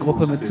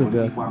Transition-Gruppe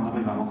mitzuwirken.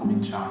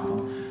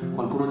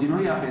 Qualcuno di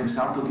noi ha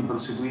pensato di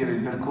proseguire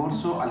il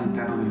percorso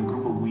all'interno del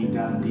gruppo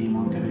guida di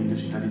Montevideo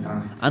Città di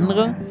Transizione.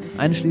 Andere,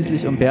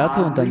 einschließlich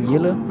Umberto und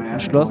Daniele,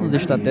 entschlossen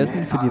sich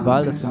stattdessen für die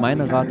Wahl des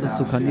Gemeinderates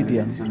zu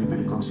kandidieren.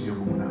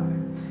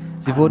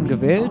 Sie wurden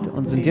gewählt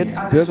und sind jetzt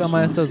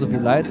Bürgermeister sowie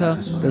Leiter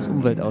des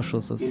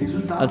Umweltausschusses.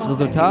 Als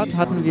Resultat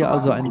hatten wir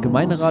also einen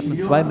Gemeinderat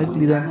mit 2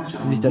 Mitgliedern,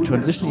 die sich der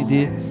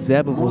Transition-Idee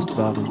sehr bewusst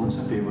waren.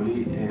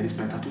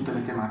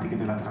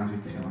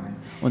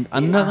 Und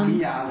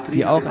anderen,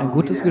 die auch ein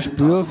gutes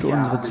Gespür für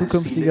unsere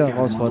zukünftige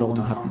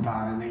Herausforderungen hatten.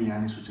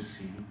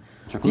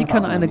 Wie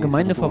kann eine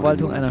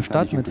Gemeindeverwaltung einer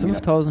Stadt mit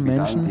 5000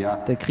 Menschen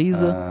der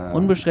Krise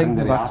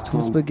unbeschränkten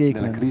Wachstums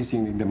begegnen,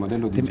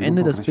 dem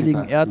Ende des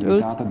billigen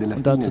Erdöls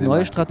und dazu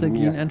neue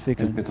Strategien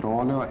entwickeln?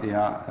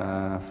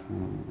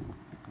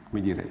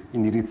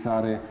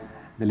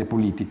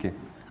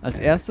 Als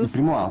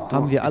erstes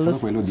haben wir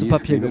alles zu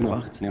Papier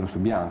gebracht.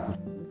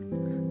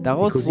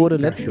 Daraus wurde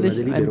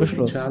letztlich ein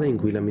Beschluss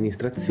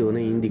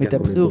mit der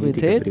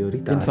Priorität,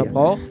 den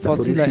Verbrauch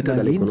fossiler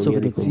Energien zu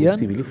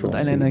reduzieren und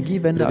einen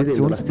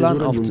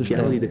Energiewende-Aktionsplan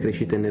aufzustellen.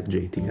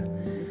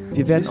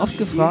 Wir werden oft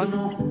gefragt,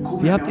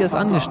 wie habt ihr es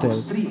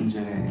angestellt,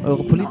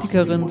 eure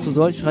Politikerinnen zu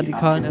solch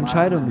radikalen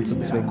Entscheidungen zu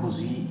zwingen?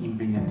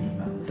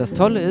 Das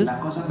Tolle ist,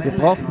 wir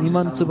brauchen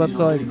niemanden zu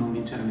überzeugen.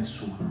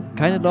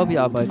 Keine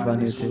Lobbyarbeit war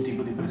nötig.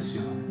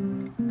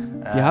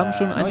 Wir haben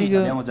schon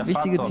einige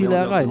wichtige Ziele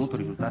erreicht.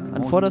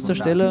 An vorderster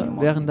Stelle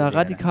wären da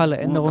radikale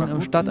Änderungen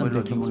im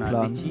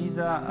Stadtentwicklungsplan.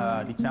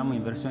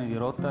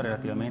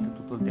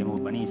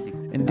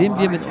 Indem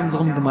wir mit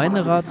unserem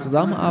Gemeinderat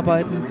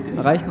zusammenarbeiten,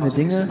 erreichen wir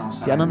Dinge,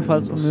 die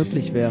andernfalls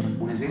unmöglich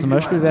wären. Zum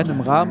Beispiel werden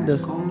im Rahmen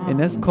des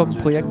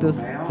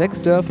Enescom-Projektes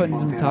 6 Dörfer in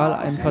diesem Tal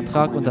einen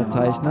Vertrag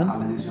unterzeichnen,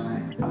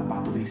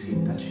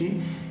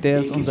 der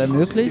es uns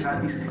ermöglicht,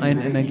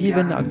 einen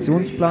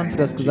Energiewende-Aktionsplan für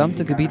das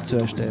gesamte Gebiet zu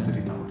erstellen.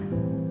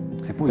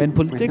 Wenn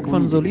Politik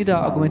von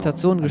solider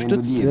Argumentation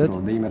gestützt wird,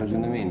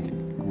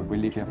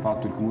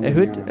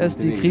 erhöht es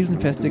die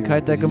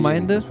Krisenfestigkeit der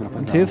Gemeinde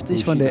und hilft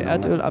sich von der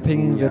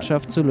erdölabhängigen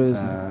Wirtschaft zu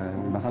lösen.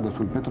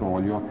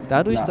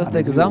 Dadurch, dass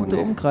der gesamte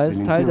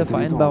Umkreis Teil der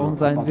Vereinbarung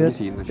sein wird,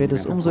 wird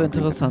es umso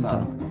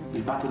interessanter.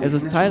 Es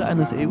ist Teil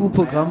eines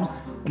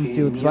EU-Programms, um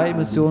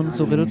CO2-Emissionen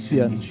zu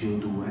reduzieren.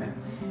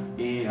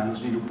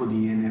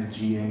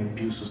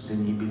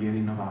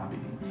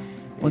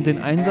 Und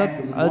den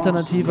Einsatz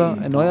alternativer,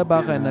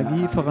 erneuerbarer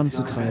Energie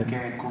voranzutreiben.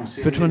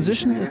 Für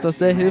Transition ist das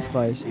sehr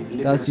hilfreich,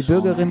 da es die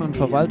Bürgerinnen und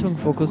Verwaltung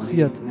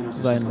fokussiert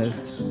sein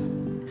lässt.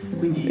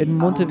 In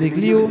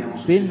Montevideo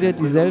sehen wir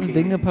dieselben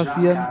Dinge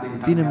passieren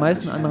wie in den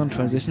meisten anderen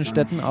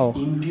Transition-Städten auch.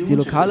 Die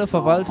lokale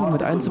Verwaltung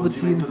mit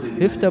einzubeziehen,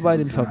 hilft dabei,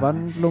 den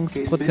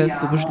Verwandlungsprozess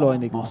zu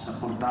beschleunigen.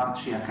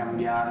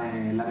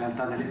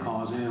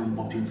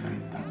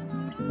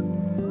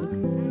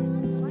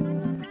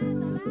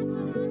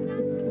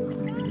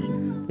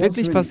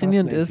 Wirklich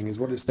faszinierend ist,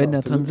 wenn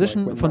der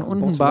Transition von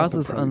unten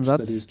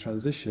Basisansatz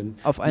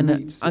auf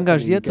eine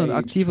engagierte und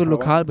aktive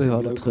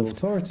Lokalbehörde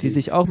trifft, die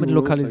sich auch mit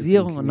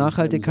Lokalisierung und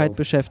Nachhaltigkeit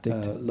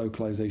beschäftigt.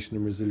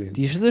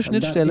 Diese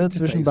Schnittstelle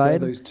zwischen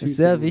beiden ist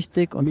sehr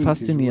wichtig und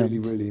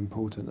faszinierend.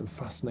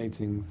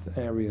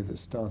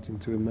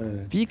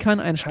 Wie kann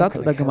ein Stadt-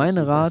 oder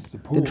Gemeinderat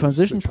den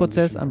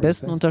Transition-Prozess am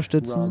besten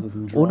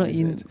unterstützen, ohne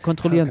ihn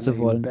kontrollieren zu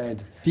wollen?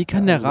 Wie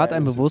kann der Rat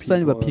ein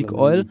Bewusstsein über Peak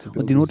Oil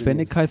und die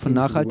Notwendigkeit von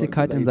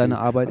Nachhaltigkeit in seine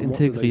Arbeit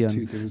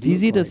integrieren? Wie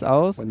sieht es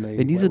aus,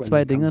 wenn diese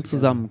 2 Dinge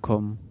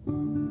zusammenkommen?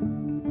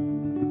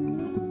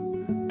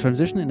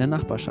 Transition in der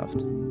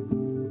Nachbarschaft.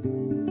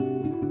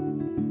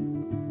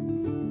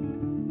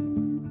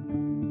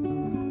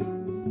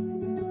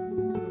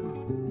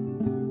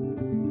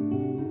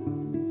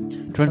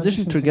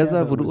 Transition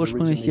Together wurde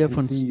ursprünglich hier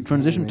von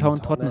Transition Town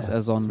Totnes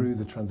ersonnen,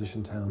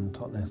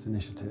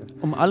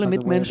 um alle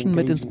Mitmenschen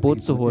mit ins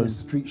Boot zu holen,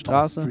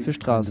 Straße für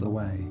Straße.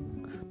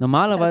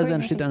 Normalerweise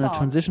entsteht eine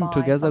Transition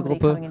Together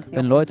Gruppe,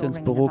 wenn Leute ins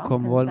Büro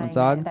kommen wollen und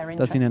sagen,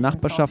 dass sie in der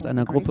Nachbarschaft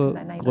eine Gruppe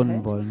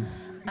gründen wollen.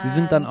 Sie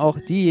sind dann auch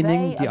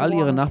diejenigen, die all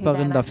ihre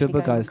Nachbarinnen dafür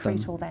begeistern.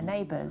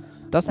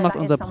 Das macht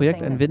unser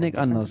Projekt ein wenig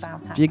anders.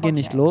 Wir gehen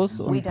nicht los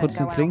und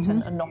putzen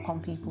Klinken.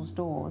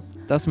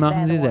 Das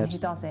machen sie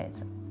selbst.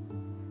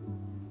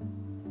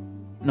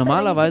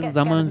 Normalerweise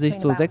sammeln sich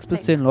so 6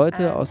 bis 10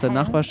 Leute aus der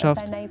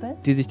Nachbarschaft,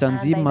 die sich dann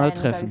 7-mal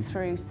treffen.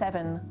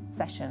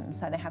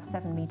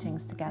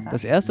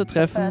 Das erste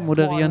Treffen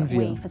moderieren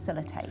wir.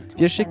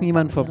 Wir schicken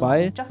jemanden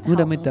vorbei, nur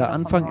damit der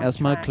Anfang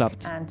erstmal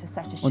klappt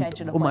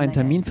und um einen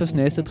Termin fürs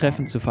nächste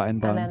Treffen zu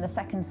vereinbaren.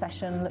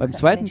 Beim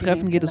zweiten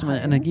Treffen geht es um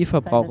den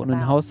Energieverbrauch und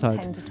den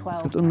Haushalt.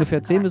 Es gibt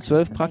ungefähr 10 bis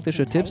 12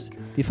 praktische Tipps,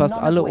 die fast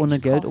alle ohne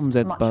Geld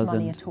umsetzbar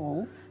sind.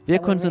 Wir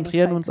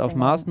konzentrieren uns auf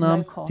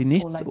Maßnahmen, die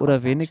nichts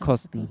oder wenig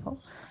kosten.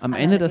 Am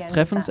Ende des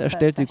Treffens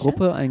erstellt die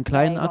Gruppe einen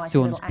kleinen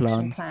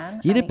Aktionsplan.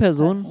 Jede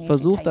Person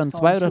versucht dann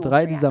 2 oder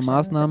 3 dieser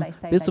Maßnahmen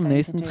bis zum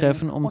nächsten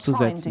Treffen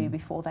umzusetzen.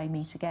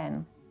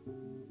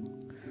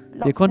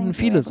 Wir konnten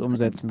vieles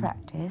umsetzen.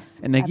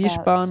 Energie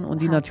sparen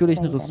und die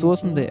natürlichen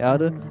Ressourcen der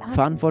Erde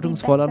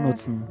verantwortungsvoller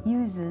nutzen.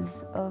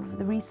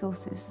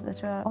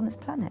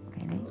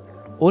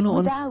 Ohne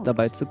uns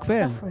dabei zu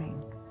quälen.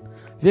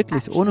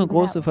 Wirklich ohne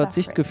große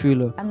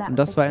Verzichtsgefühle, und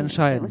das war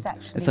entscheidend.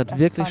 Es hat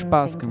wirklich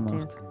Spaß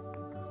gemacht.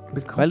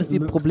 Weil es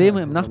die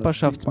Probleme im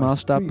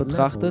Nachbarschaftsmaßstab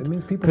betrachtet,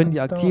 können die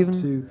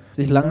Aktiven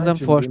sich langsam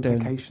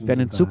vorstellen, wie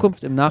eine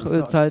Zukunft im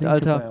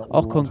Nachölzeitalter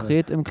auch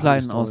konkret im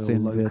Kleinen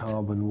aussehen wird.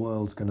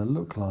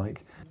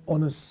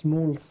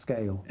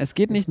 Es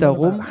geht nicht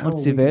darum,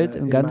 uns die Welt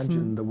im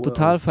Ganzen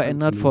total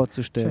verändert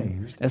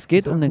vorzustellen. Es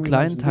geht um den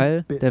kleinen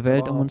Teil der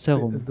Welt um uns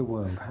herum.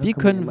 Wie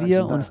können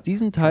wir uns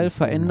diesen Teil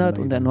verändert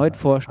und erneut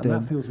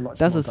vorstellen?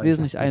 Das ist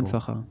wesentlich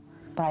einfacher.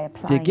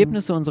 Die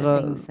Ergebnisse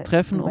unserer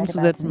Treffen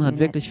umzusetzen hat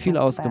wirklich viel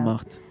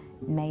ausgemacht.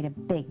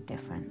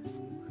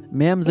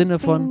 Mehr im Sinne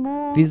von,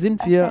 wie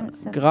sind wir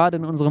gerade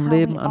in unserem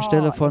Leben,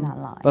 anstelle von,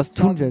 was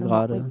tun wir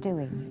gerade?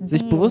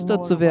 Sich bewusster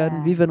zu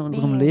werden, wie wir in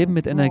unserem Leben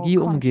mit Energie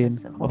umgehen,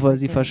 ob wir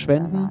sie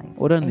verschwenden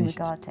oder nicht.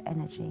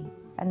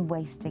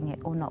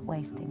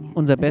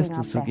 Unser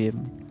Bestes zu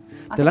geben.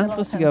 Der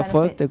langfristige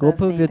Erfolg der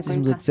Gruppe wird sich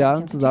im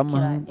sozialen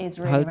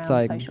Zusammenhalt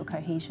zeigen.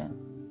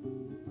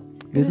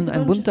 Wir sind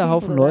ein bunter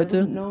Haufen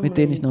Leute, mit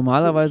denen ich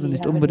normalerweise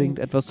nicht unbedingt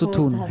etwas zu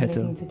tun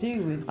hätte.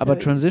 Aber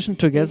Transition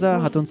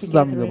Together hat uns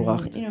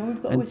zusammengebracht.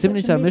 Ein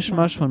ziemlicher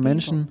Mischmasch von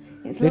Menschen,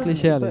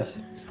 wirklich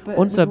herrlich.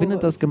 Uns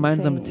verbindet das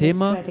gemeinsame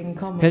Thema,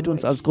 hält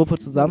uns als Gruppe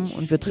zusammen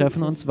und wir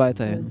treffen uns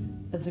weiterhin.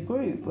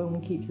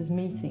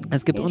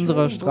 Es gibt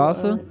unserer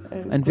Straße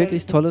ein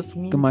wirklich tolles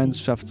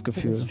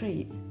Gemeinschaftsgefühl.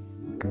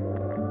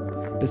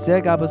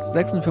 Bisher gab es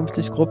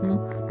 56 Gruppen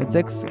mit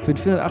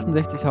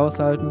 468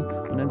 Haushalten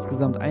und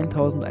insgesamt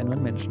 1100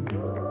 Menschen.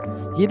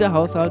 Jeder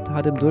Haushalt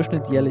hat im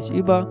Durchschnitt jährlich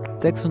über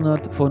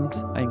 600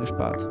 Pfund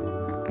eingespart.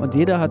 Und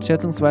jeder hat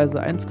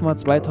schätzungsweise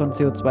 1,2 Tonnen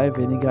CO2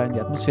 weniger in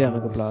die Atmosphäre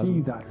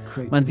geblasen.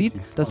 Man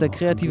sieht, dass der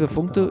kreative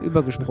Funke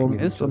übergesprungen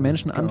ist und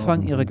Menschen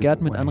anfangen, ihre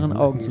Gärten mit anderen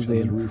Augen zu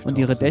sehen und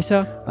ihre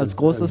Dächer als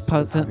großes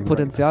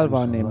Potenzial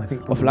wahrnehmen.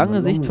 Auf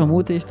lange Sicht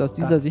vermute ich, dass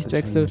dieser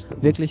Sichtwechsel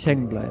wirklich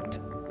hängen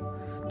bleibt.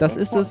 Das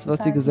ist es,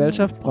 was die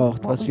Gesellschaft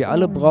braucht, was wir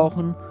alle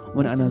brauchen,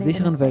 um in einer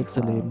sicheren Welt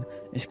zu leben.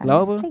 Ich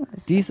glaube,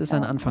 dies ist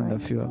ein Anfang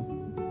dafür.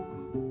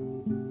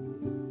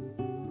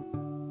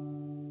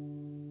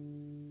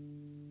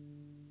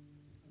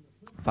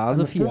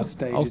 Phase 4.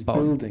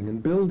 Aufbauen.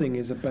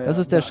 Das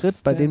ist der Schritt,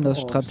 bei dem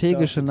das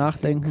strategische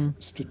Nachdenken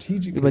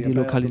über die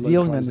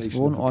Lokalisierung eines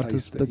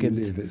Wohnortes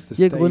beginnt.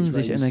 Hier gründen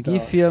sich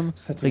Energiefirmen,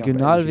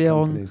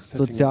 Regionalwährungen,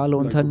 soziale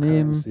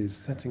Unternehmen.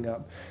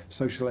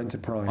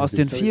 Aus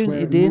den vielen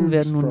Ideen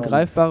werden nun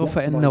greifbare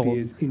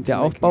Veränderungen.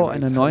 Der Aufbau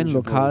einer neuen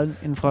lokalen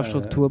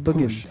Infrastruktur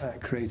beginnt.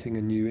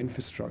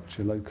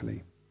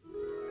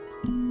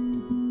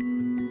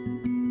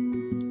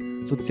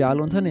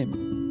 Soziale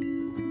Unternehmen.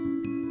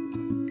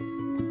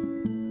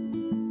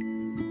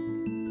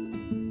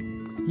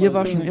 Hier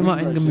war schon immer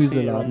ein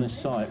Gemüseladen.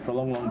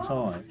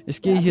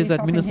 Ich gehe hier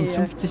seit mindestens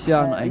 50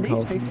 Jahren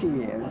einkaufen.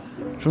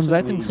 Schon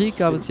seit dem Krieg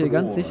gab es hier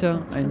ganz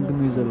sicher einen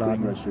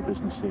Gemüseladen.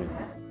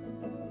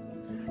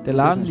 Der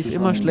Laden lief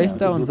immer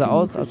schlechter und sah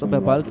aus, als ob er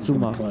bald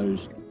zumacht.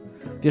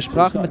 Wir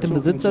sprachen mit dem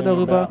Besitzer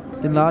darüber,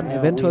 den Laden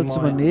eventuell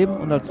zu übernehmen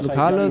und als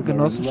lokale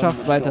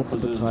Genossenschaft weiter zu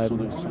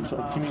betreiben.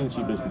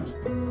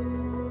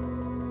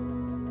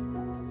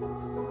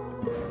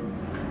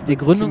 Die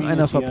Gründung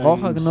einer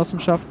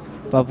Verbrauchergenossenschaft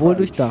war wohl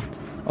durchdacht.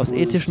 Aus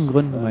ethischen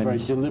Gründen, meine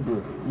ich.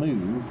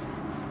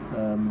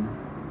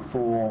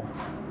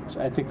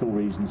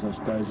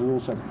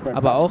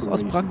 Aber auch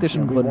aus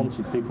praktischen Gründen.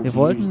 Wir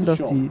wollten,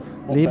 dass die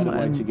Läden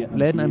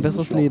ein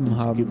besseres Leben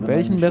haben.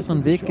 Welchen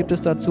besseren Weg gibt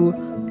es dazu,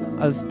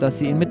 als dass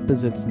sie ihn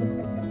mitbesitzen?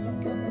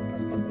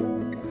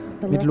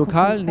 Mit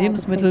lokalen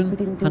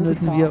Lebensmitteln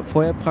handelten wir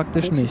vorher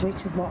praktisch nicht.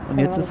 Und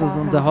jetzt ist es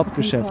unser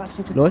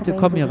Hauptgeschäft. Leute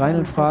kommen hier rein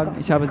und fragen,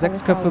 ich habe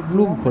 6 Köpfe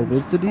Blumenkohl,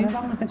 willst du die?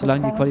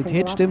 Solange die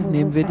Qualität stimmt,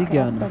 nehmen wir die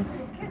gerne.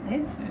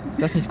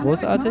 Ist das nicht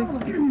großartig?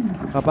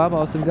 Rhabarber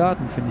aus dem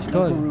Garten, finde ich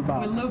toll.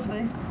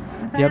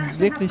 Wir haben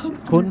wirklich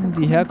Kunden,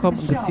 die herkommen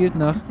und gezielt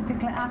nach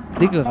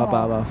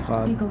Dickel-Rhabarber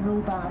fragen.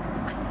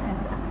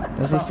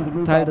 Das ist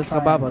Teil des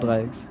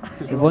Rhabarberdreiecks.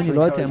 Wir wollen die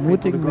Leute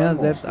ermutigen, mehr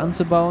selbst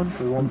anzubauen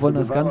und wollen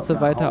das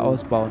Ganze weiter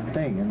ausbauen.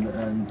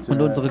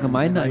 Und unsere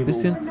Gemeinde ein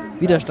bisschen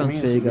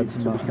widerstandsfähiger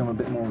zu machen.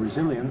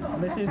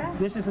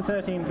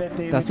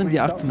 Das sind die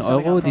 18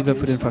 €, die wir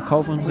für den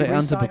Verkauf unserer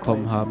Ernte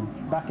bekommen haben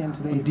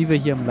und die wir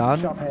hier im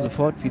Laden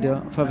sofort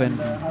wieder verwenden.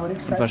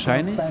 Und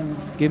wahrscheinlich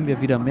geben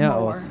wir wieder mehr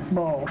aus.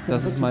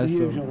 Das ist meist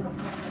so.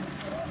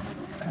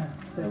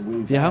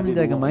 Wir haben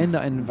der Gemeinde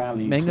eine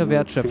Menge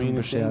Wertschöpfung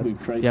beschert.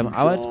 Wir haben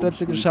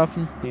Arbeitsplätze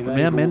geschaffen und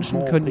mehr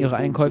Menschen können ihre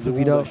Einkäufe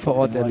wieder vor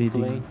Ort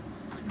erledigen.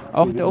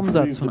 Auch der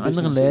Umsatz von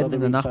anderen Läden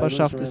in der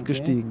Nachbarschaft ist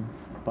gestiegen,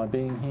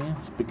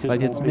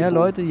 weil jetzt mehr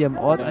Leute hier im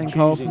Ort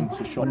einkaufen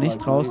und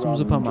nicht raus zum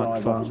Supermarkt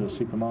fahren.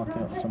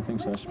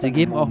 Sie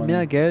geben auch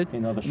mehr Geld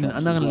in den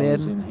anderen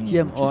Läden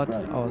hier im Ort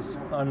aus.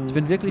 Ich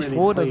bin wirklich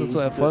froh, dass es so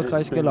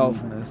erfolgreich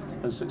gelaufen ist.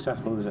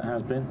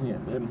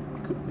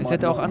 Es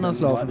hätte auch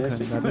anders laufen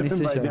können, da bin ich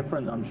sicher.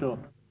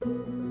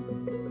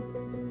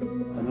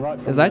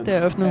 Seit der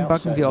Eröffnung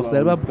backen wir auch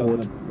selber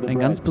Brot, ein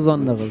ganz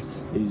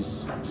besonderes.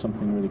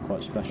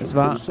 Es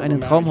war eine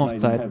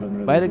Traumhochzeit.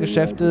 Beide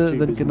Geschäfte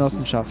sind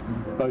Genossenschaften.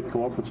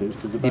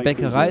 Die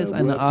Bäckerei ist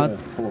eine Art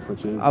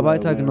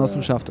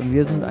Arbeitergenossenschaft und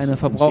wir sind eine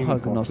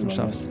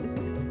Verbrauchergenossenschaft.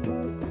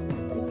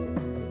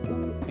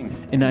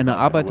 In einer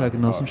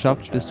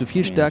Arbeitergenossenschaft bist du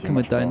viel stärker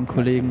mit deinen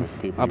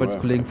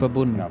Arbeitskollegen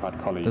verbunden.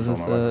 Das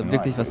ist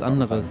wirklich was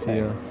anderes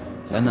hier.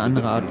 Das ist eine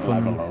andere Art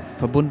von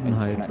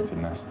Verbundenheit.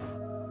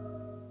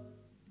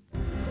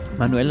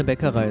 Manuelle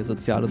Bäckerei,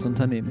 soziales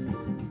Unternehmen.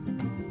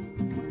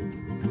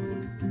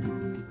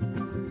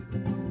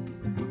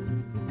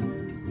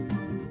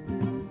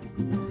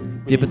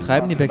 Wir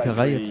betreiben die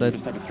Bäckerei jetzt seit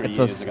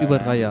etwas über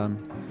 3 Jahren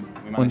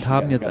und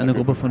haben jetzt eine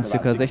Gruppe von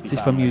ca. 60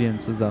 Familien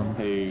zusammen,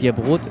 die ihr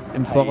Brot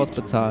im Voraus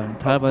bezahlen,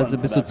 teilweise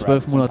bis zu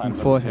 12 Monaten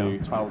vorher.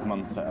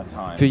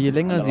 Für je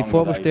länger sie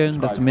vorbestellen,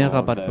 desto mehr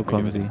Rabatt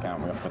bekommen sie.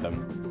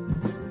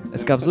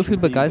 Es gab so viel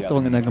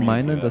Begeisterung in der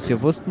Gemeinde, dass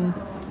wir wussten,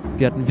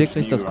 wir hatten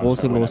wirklich das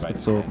große Los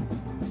gezogen.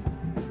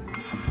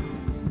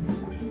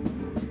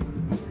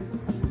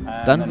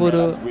 Dann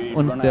wurde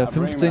uns der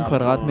 15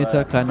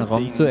 Quadratmeter kleine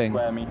Raum zu eng,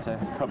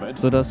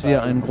 sodass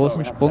wir einen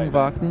großen Sprung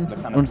wagten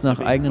und uns nach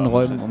eigenen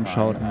Räumen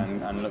umschauten.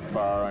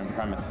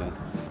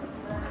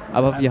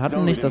 Aber wir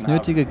hatten nicht das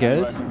nötige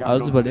Geld,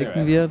 also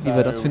überlegten wir, wie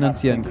wir das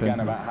finanzieren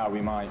könnten.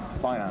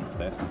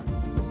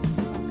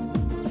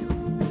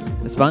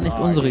 Es war nicht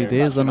unsere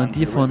Idee, sondern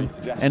die von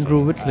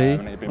Andrew Whitley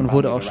und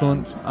wurde auch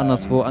schon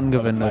anderswo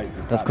angewendet.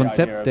 Das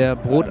Konzept der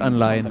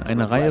Brotanleihen,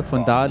 eine Reihe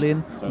von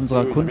Darlehen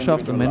unserer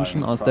Kundschaft und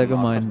Menschen aus der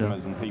Gemeinde,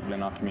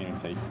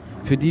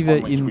 für die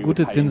wir ihnen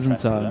gute Zinsen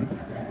zahlen.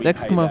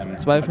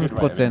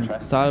 6,25%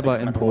 zahlbar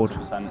in Brot.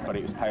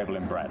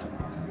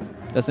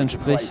 Das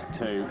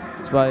entspricht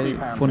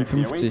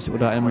 2,50 €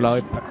 oder einem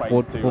Laib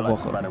Brot pro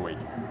Woche.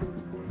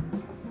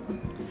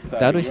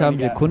 Dadurch haben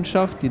wir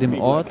Kundschaft, die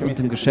dem Ort und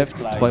dem Geschäft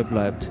treu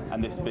bleibt.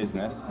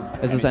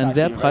 Es ist ein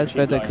sehr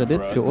preiswerter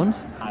Kredit für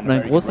uns und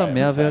ein großer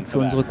Mehrwert für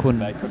unsere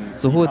Kunden.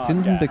 So hohe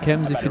Zinsen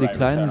bekämen sie für die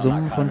kleinen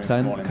Summen von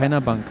keiner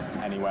Bank.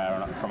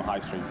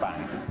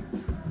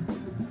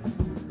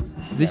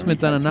 Sich mit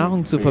seiner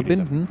Nahrung zu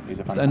verbinden,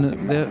 ist eine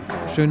sehr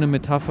schöne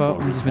Metapher,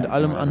 um sich mit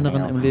allem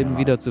anderen im Leben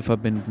wieder zu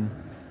verbinden.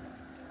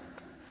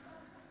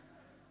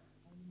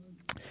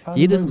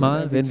 Jedes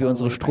Mal, wenn wir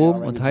unsere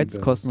Strom- und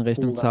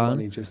Heizkostenrechnung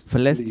zahlen,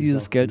 verlässt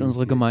dieses Geld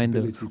unsere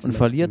Gemeinde und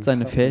verliert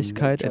seine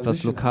Fähigkeit,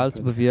 etwas lokal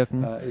zu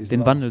bewirken,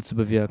 den Wandel zu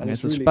bewirken.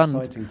 Es ist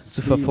spannend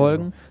zu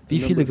verfolgen, wie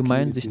viele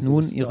Gemeinden sich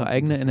nun ihre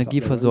eigene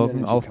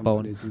Energieversorgung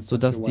aufbauen,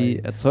 sodass die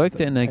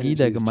erzeugte Energie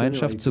der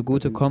Gemeinschaft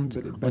zugutekommt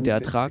und der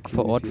Ertrag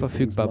vor Ort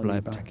verfügbar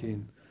bleibt.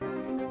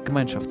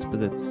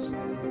 Gemeinschaftsbesitz.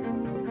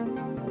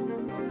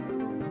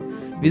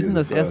 Wir sind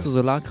das erste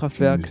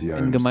Solarkraftwerk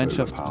in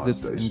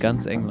Gemeinschaftsbesitz in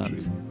ganz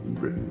England.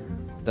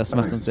 Das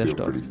macht uns sehr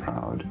stolz.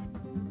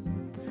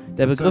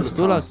 Der Begriff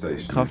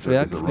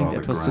Solarkraftwerk klingt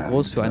etwas zu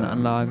groß für eine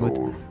Anlage mit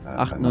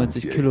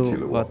 98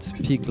 Kilowatt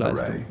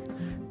Peakleistung.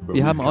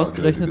 Wir haben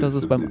ausgerechnet, dass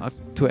es beim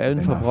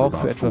aktuellen Verbrauch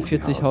für etwa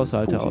 40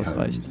 Haushalte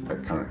ausreicht.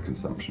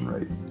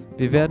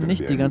 Wir werden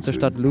nicht die ganze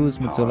Stadt Lewes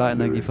mit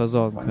Solarenergie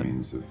versorgen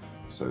können.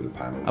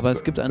 Aber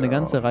es gibt eine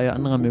ganze Reihe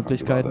anderer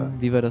Möglichkeiten,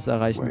 wie wir das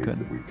erreichen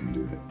können.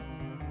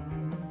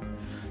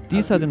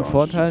 Dies hat den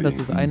Vorteil, dass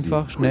es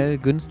einfach, schnell,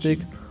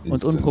 günstig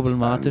und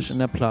unproblematisch in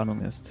der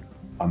Planung ist.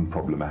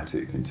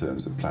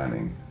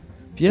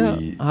 Wir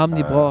haben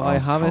die Brauerei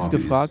Harvest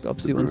gefragt,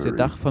 ob sie uns ihr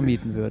Dach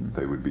vermieten würden.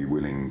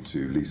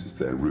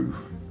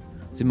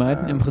 Sie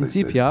meinten im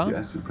Prinzip ja,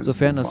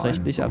 sofern das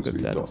rechtlich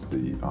abgeklärt ist.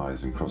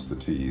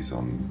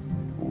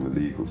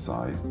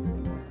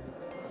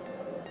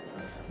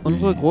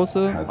 Unsere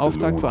große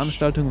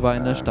Auftaktveranstaltung war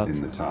in der Stadt.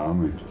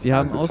 Wir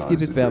haben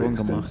ausgiebig Werbung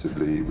gemacht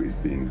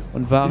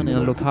und waren in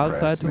der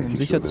Lokalzeitung, um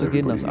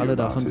sicherzugehen, dass alle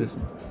davon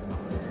wissen.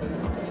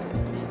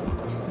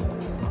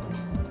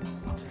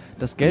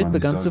 Das Geld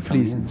begann zu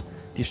fließen.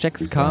 Die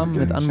Schecks kamen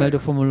mit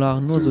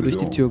Anmeldeformularen nur so durch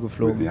die Tür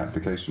geflogen.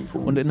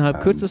 Und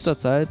innerhalb kürzester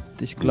Zeit,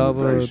 ich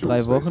glaube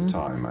 3 Wochen,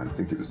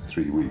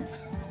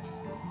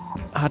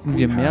 hatten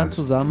wir mehr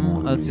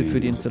zusammen, als wir für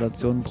die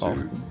Installation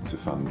brauchten.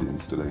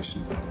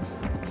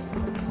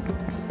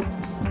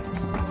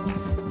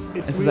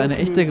 Es ist eine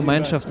echte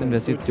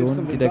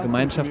Gemeinschaftsinvestition, die der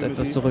Gemeinschaft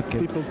etwas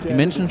zurückgibt. Die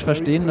Menschen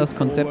verstehen das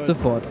Konzept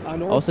sofort.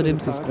 Außerdem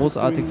ist es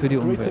großartig für die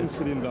Umwelt.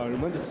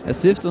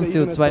 Es hilft uns,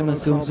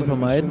 CO2-Emissionen zu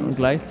vermeiden und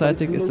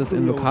gleichzeitig ist es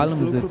in lokalem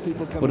Besitz,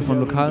 wurde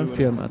von lokalen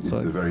Firmen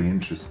erzeugt.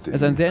 Es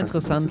ist ein sehr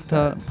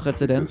interessanter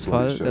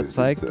Präzedenzfall, der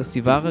zeigt, dass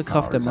die wahre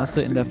Kraft der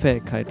Masse in der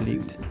Fähigkeit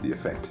liegt,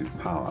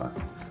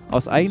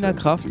 aus eigener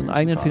Kraft und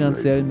eigenen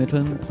finanziellen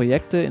Mitteln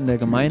Projekte in der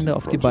Gemeinde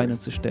auf die Beine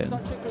zu stellen.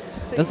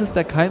 Das ist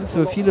der Keim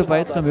für viele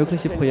weitere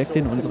mögliche Projekte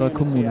in unserer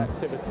Kommune.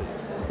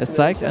 Es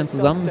zeigt ein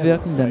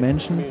Zusammenwirken der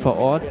Menschen vor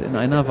Ort in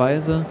einer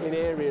Weise,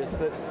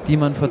 die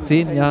man vor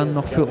 10 Jahren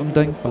noch für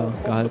undenkbar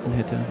gehalten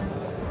hätte.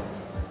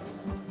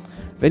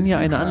 Wenn ihr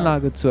eine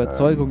Anlage zur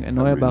Erzeugung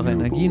erneuerbarer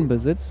Energien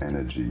besitzt,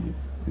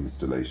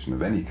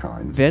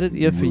 werdet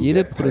ihr für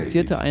jede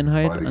produzierte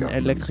Einheit an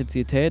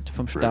Elektrizität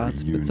vom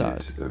Staat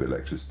bezahlt.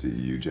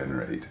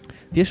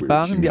 Wir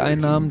sparen die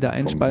Einnahmen der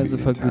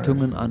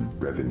Einspeisevergütungen an.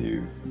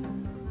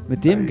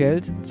 Mit dem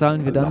Geld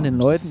zahlen wir dann den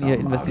Leuten ihr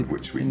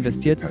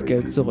investiertes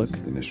Geld zurück.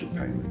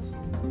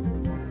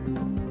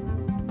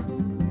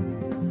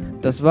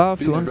 Das war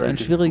für uns ein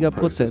schwieriger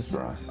Prozess.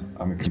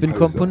 Ich bin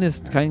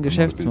Komponist, kein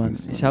Geschäftsmann.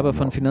 Ich habe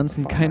von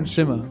Finanzen keinen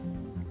Schimmer.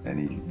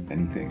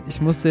 Ich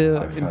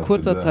musste in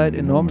kurzer Zeit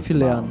enorm viel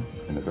lernen.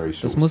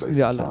 Das mussten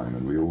wir alle.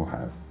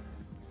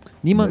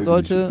 Niemand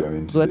sollte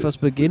so etwas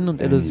beginnen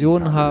und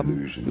Illusionen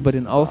haben über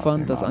den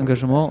Aufwand, das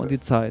Engagement und die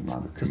Zeit,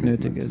 das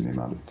nötig ist.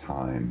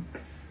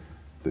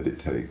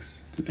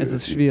 Es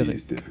ist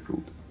schwierig.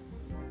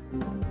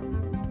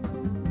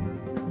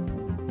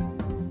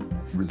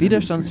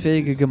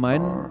 Widerstandsfähige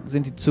Gemeinden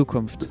sind die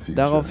Zukunft.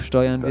 Darauf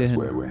steuern wir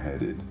hin.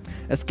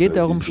 Es geht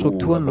darum,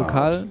 Strukturen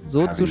lokal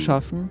so zu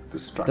schaffen,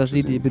 dass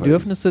sie die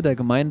Bedürfnisse der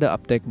Gemeinde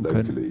abdecken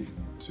können.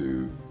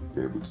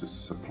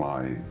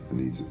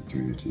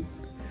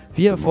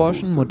 Wir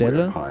erforschen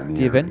Modelle,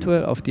 die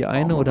eventuell auf die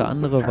eine oder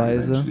andere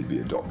Weise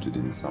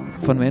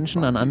von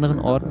Menschen an anderen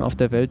Orten auf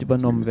der Welt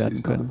übernommen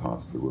werden können.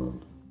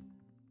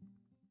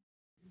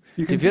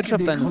 Die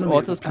Wirtschaft eines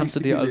Ortes kannst du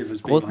dir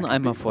als großen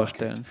Eimer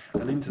vorstellen.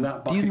 In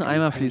diesen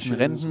Eimer fließen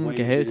Renten,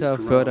 Gehälter,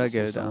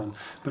 Fördergelder.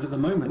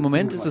 Im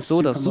Moment ist es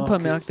so, dass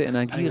Supermärkte,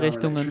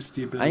 Energierechnungen,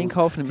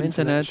 Einkaufen im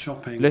Internet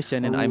Löcher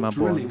in den Eimer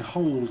bohren.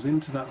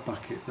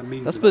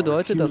 Das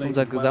bedeutet, dass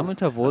unser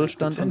gesammelter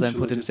Wohlstand und sein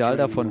Potenzial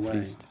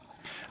davonfließt.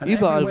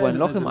 Überall, wo ein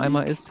Loch im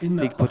Eimer ist,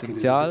 liegt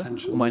Potenzial,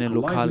 um eine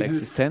lokale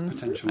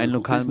Existenz, einen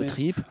lokalen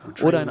Betrieb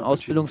oder eine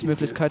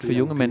Ausbildungsmöglichkeit für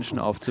junge Menschen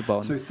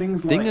aufzubauen.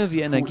 Dinge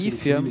wie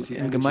Energiefirmen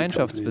in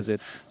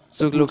Gemeinschaftsbesitz,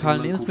 zu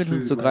lokalen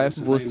Lebensmitteln zu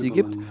greifen, wo es sie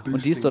gibt,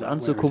 und dies dort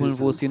anzukummeln,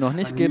 wo es sie noch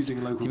nicht gibt,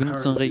 die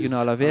Benutzung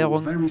regionaler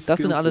Währung, das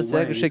sind alles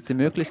sehr geschickte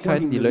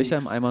Möglichkeiten, die Löcher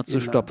im Eimer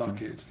zu stopfen.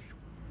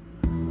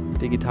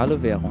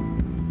 Digitale Währung.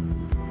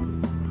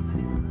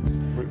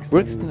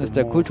 Brixton ist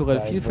der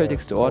kulturell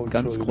vielfältigste Ort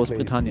ganz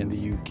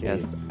Großbritanniens. Er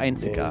ist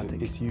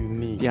einzigartig.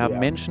 Wir haben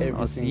Menschen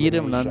aus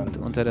jedem Land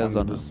unter der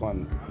Sonne.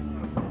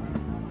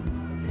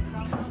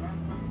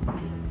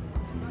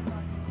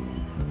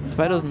 In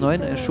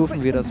 2009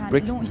 erschufen wir das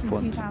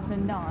Brixton-Fund.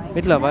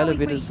 Mittlerweile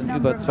wird es in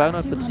über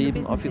 200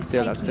 Betrieben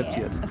offiziell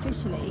akzeptiert.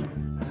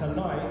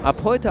 Ab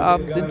heute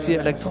Abend sind wir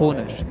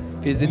elektronisch.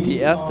 Wir sind die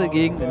erste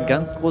Gegend in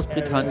ganz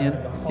Großbritannien,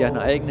 die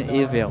eine eigene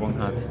E-Währung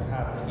hat.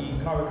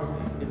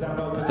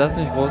 Ist das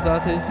nicht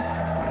großartig?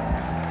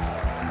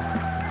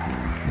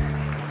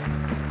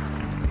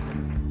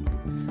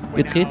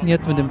 Wir treten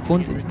jetzt mit dem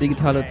Pfund ins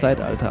digitale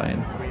Zeitalter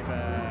ein.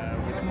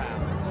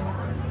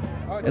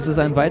 Es ist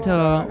ein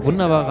weiterer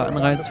wunderbarer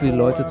Anreiz für die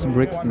Leute, zum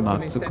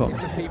Brixton-Markt zu kommen.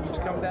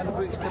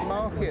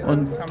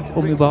 Und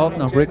um überhaupt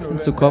nach Brixton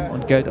zu kommen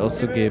und Geld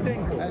auszugeben.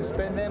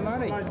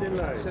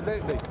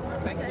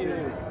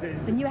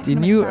 Die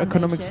New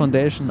Economics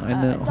Foundation,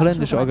 eine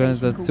holländische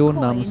Organisation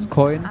namens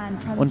Coin,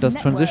 und das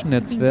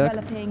Transition-Netzwerk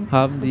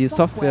haben die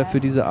Software für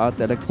diese Art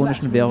der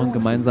elektronischen Währung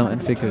gemeinsam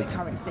entwickelt.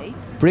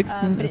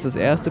 Brixton ist das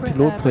erste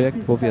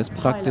Pilotprojekt, wo wir es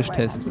praktisch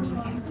testen.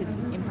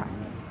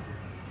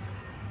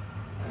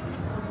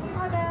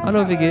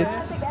 Hallo, wie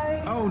geht's?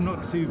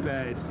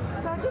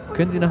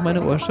 Können Sie nach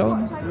meiner Uhr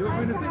schauen?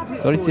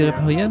 Soll ich sie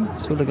reparieren?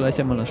 Ich hole gleich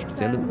einmal das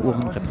spezielle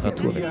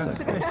Uhrenreparaturwerkzeug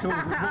raus.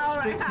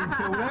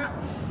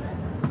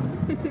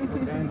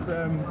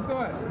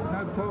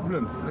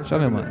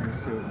 Schauen wir mal.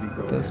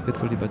 Das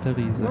wird wohl die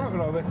Batterie sein.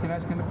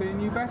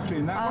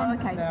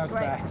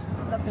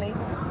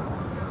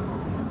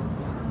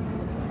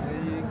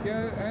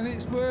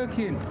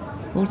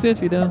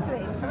 Funktioniert wieder.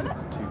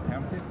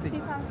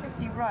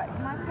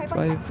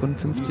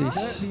 2,50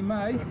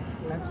 £.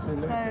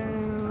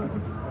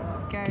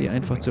 Ich gehe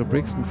einfach zur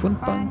Brixton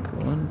Fundbank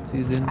und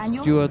Sie sind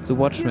Stuart the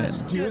Watchman.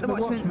 Stuart the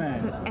Watchman.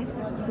 So it's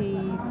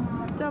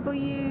STW.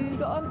 You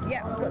got on?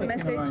 Yeah, got the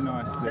message.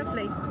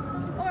 Lovely.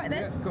 All right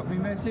then.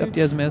 Ich habe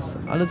die SMS,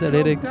 alles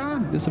erledigt.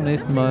 Bis zum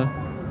nächsten Mal.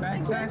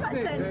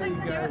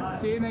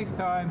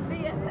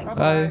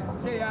 Bye.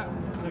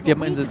 Wir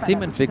haben ein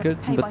System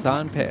entwickelt zum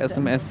Bezahlen per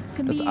SMS,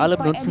 das alle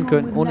benutzen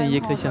können, ohne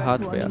jegliche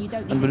Hardware.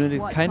 Man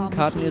benötigt kein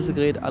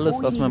Kartenlesegerät,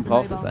 alles was man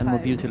braucht ist ein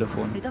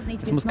Mobiltelefon.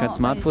 Es muss kein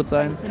Smartphone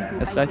sein,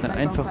 es reicht ein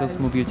einfaches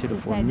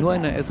Mobiltelefon. Nur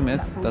eine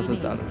SMS, das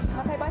ist alles.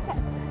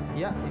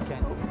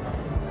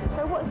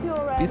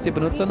 Wie ist Ihr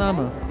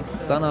Benutzername?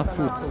 Sana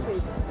Foods.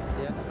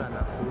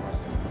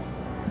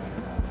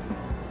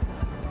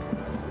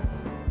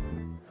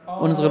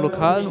 Unsere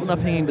lokalen,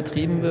 unabhängigen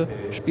Betriebe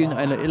spielen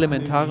eine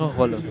elementare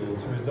Rolle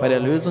bei der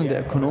Lösung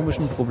der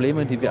ökonomischen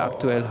Probleme, die wir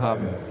aktuell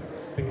haben,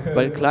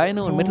 weil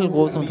kleine und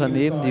mittelgroße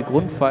Unternehmen die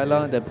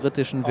Grundpfeiler der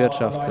britischen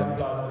Wirtschaft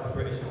sind.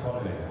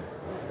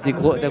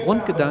 Der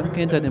Grundgedanke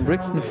hinter dem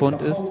Brixton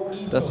Fund ist,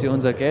 dass wir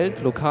unser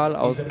Geld lokal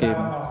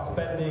ausgeben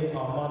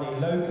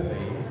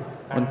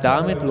und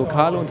damit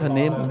lokale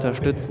Unternehmen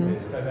unterstützen,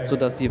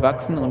 sodass sie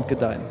wachsen und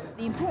gedeihen.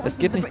 Es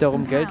geht nicht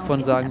darum, Geld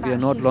von, sagen wir,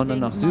 Nord-London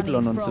nach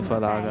Süd-London zu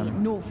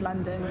verlagern.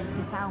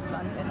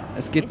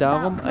 Es geht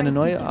darum, eine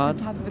neue Art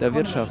der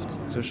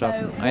Wirtschaft zu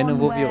schaffen. Eine,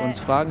 wo wir uns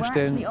Fragen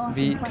stellen,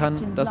 wie kann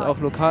das auch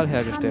lokal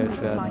hergestellt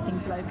werden?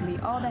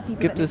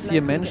 Gibt es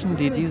hier Menschen,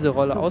 die diese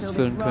Rolle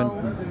ausfüllen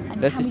könnten?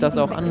 Lässt sich das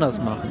auch anders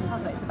machen?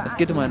 Es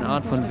geht um eine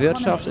Art von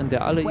Wirtschaft, in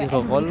der alle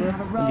ihre Rolle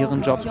und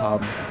ihren Job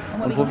haben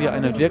und wo wir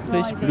eine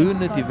wirklich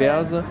blühende,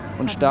 diverse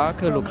und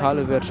starke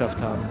lokale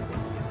Wirtschaft haben.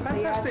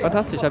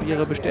 Fantastisch, ich habe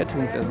Ihre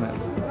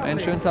Bestätigungs-SMS. Einen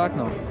schönen Tag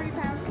noch.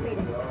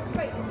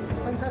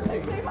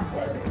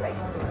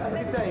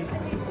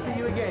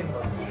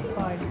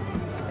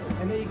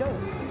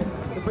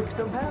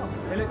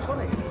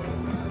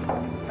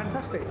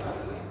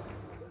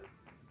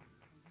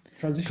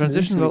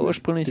 Transition war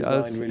ursprünglich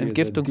als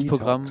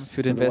Entgiftungsprogramm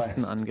für den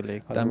Westen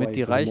angelegt, damit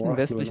die reichen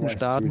westlichen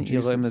Staaten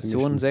ihre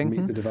Emissionen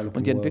senken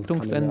und die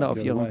Entwicklungsländer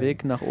auf ihrem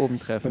Weg nach oben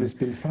treffen.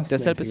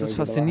 Deshalb ist es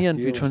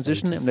faszinierend, wie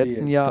Transition im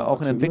letzten Jahr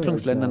auch in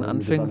Entwicklungsländern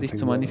anfing, sich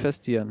zu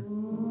manifestieren.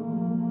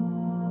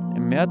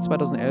 Im März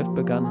 2011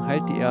 begann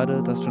Heilt die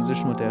Erde, das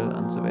Transition-Modell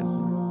anzuwenden.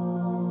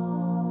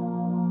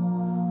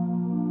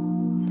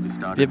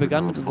 Wir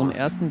begannen mit unserem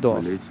ersten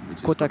Dorf,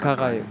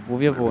 Kotakarai, wo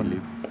wir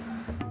wohnen,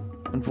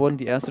 und wurden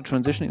die erste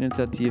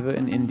Transition-Initiative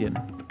in Indien.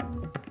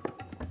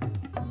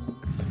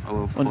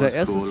 Unser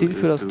erstes Ziel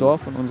für das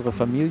Dorf und unsere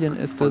Familien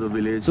ist es,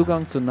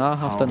 Zugang zu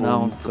nahrhafter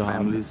Nahrung zu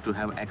haben.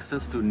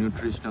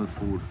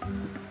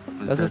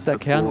 Das ist der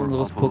Kern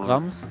unseres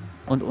Programms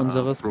und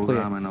unseres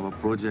Projekts.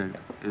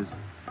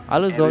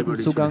 Alle sollten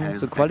Zugang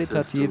zu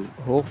qualitativ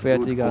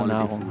hochwertiger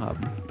Nahrung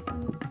haben.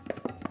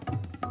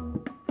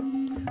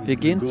 Wir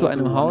gehen zu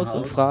einem Haus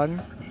und fragen,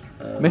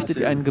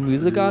 möchtet ihr einen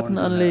Gemüsegarten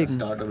anlegen?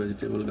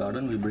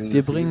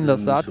 Wir bringen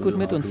das Saatgut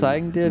mit und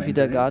zeigen dir, wie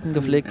der Garten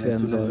gepflegt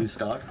werden soll.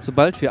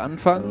 Sobald wir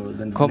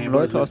anfangen, kommen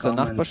Leute aus der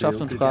Nachbarschaft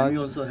und fragen,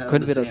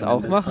 können wir das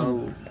auch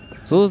machen?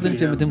 So sind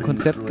wir mit dem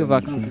Konzept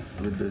gewachsen.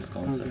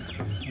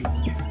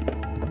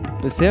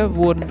 Bisher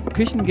wurden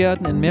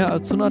Küchengärten in mehr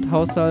als 100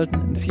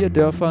 Haushalten in 4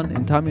 Dörfern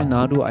in Tamil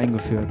Nadu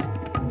eingeführt.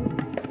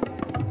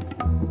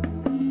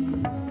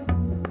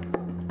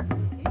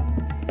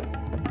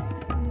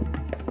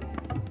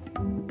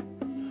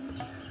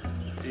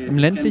 Im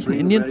ländlichen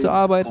Indien zu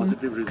arbeiten,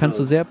 kann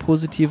zu sehr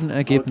positiven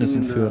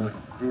Ergebnissen führen.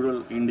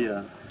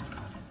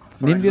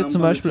 Nehmen wir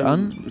zum Beispiel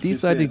an,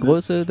 dies sei die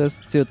Größe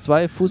des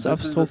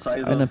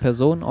CO2-Fußabdrucks einer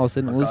Person aus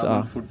den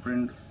USA.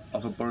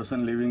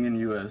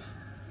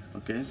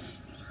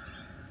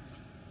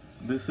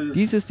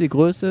 Dies ist die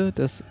Größe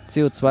des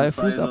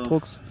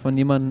CO2-Fußabdrucks von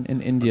jemandem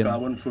in Indien.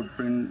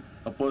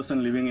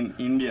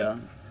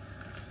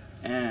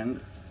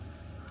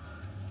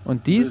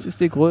 Und dies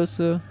ist die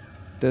Größe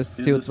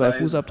des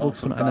CO2-Fußabdrucks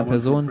von einer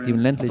Person, die im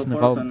ländlichen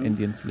Raum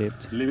Indiens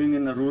lebt.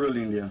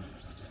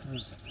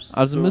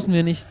 Also müssen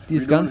wir nicht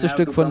dieses ganze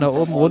Stück von da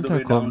oben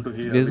runterkommen.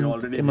 Wir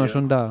sind immer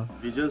schon da.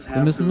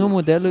 Wir müssen nur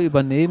Modelle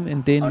übernehmen,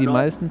 in denen die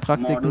meisten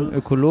Praktiken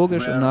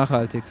ökologisch und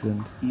nachhaltig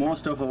sind.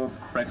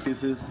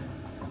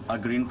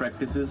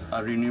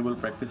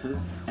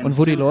 Und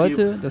wo die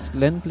Leute des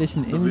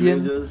ländlichen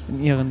Indien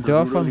in ihren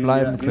Dörfern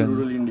bleiben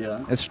können.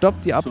 Es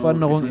stoppt die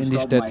Abwanderung in die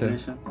Städte.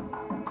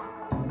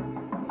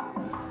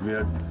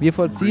 Wir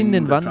vollziehen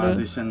den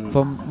Wandel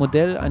vom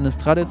Modell eines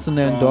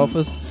traditionellen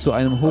Dorfes zu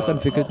einem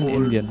hochentwickelten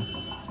Indien.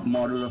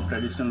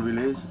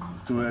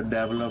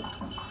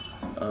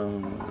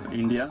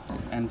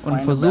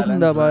 Und versuchen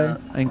dabei,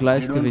 ein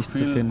Gleichgewicht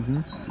zu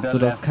finden,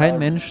 sodass kein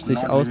Mensch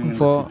sich außen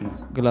vor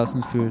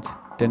gelassen fühlt,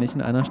 der nicht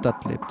in einer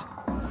Stadt lebt.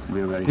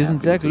 Wir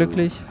sind sehr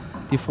glücklich,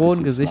 die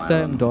frohen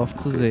Gesichter im Dorf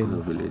zu sehen.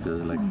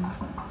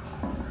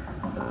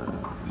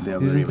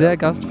 Sie sind sehr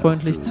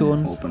gastfreundlich zu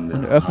uns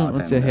und öffnen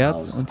uns ihr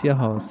Herz und ihr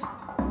Haus.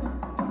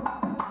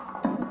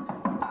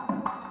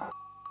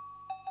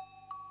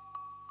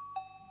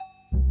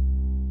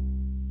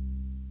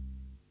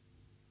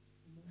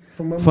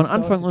 Von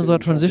Anfang unserer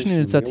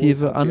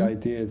Transition-Initiative an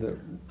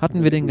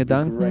hatten wir den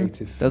Gedanken,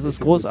 dass es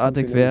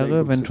großartig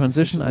wäre, wenn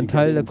Transition ein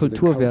Teil der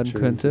Kultur werden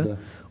könnte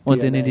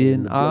und in die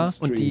DNA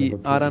und die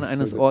Adern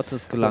eines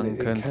Ortes gelangen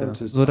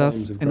könnte,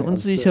 sodass in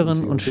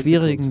unsicheren und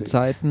schwierigen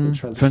Zeiten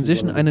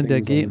Transition eine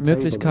der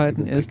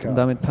Möglichkeiten ist, um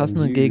damit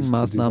passende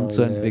Gegenmaßnahmen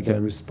zu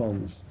entwickeln.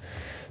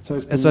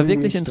 Es war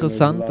wirklich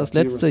interessant, das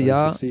letzte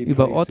Jahr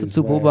über Orte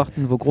zu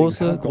beobachten, wo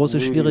große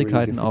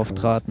Schwierigkeiten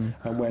auftraten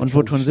und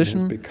wo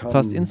Transition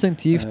fast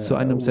instinktiv zu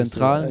einem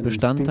zentralen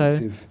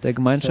Bestandteil der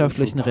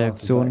gemeinschaftlichen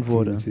Reaktion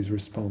wurde.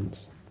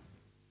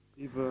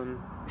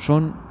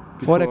 Schon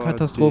vor der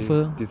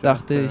Katastrophe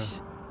dachte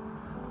ich,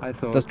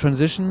 dass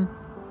Transition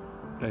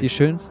die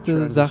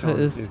schönste Sache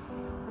ist,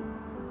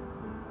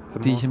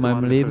 die ich in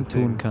meinem Leben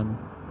tun kann.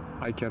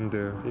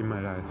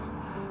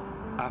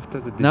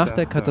 Nach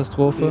der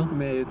Katastrophe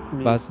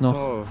war es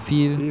noch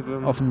viel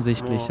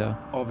offensichtlicher,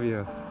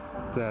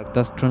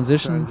 dass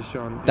Transition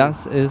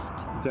das ist,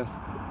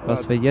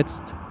 was wir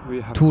jetzt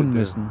tun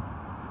müssen,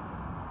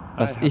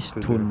 was ich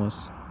tun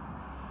muss.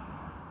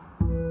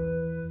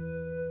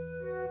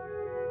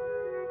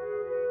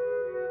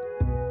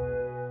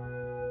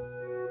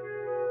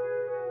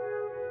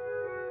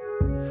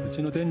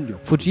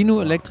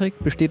 Fujino Electric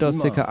besteht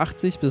aus ca.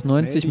 80 bis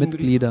 90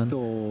 Mitgliedern,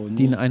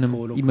 die in einem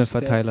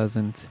E-Mail-Verteiler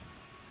sind.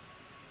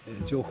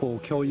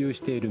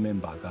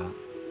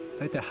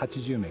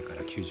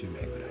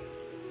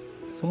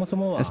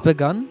 Es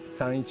begann,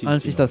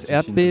 als sich das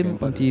Erdbeben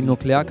und die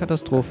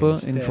Nuklearkatastrophe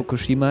in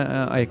Fukushima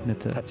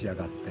ereignete.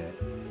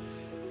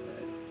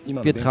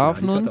 Wir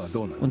trafen uns,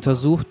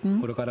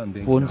 untersuchten,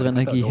 wo unsere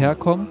Energie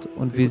herkommt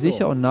und wie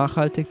sicher und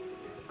nachhaltig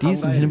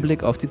dies im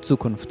Hinblick auf die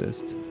Zukunft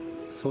ist.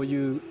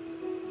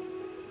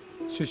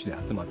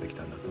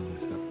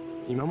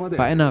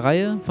 Bei einer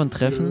Reihe von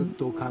Treffen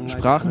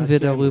sprachen wir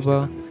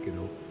darüber,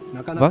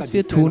 was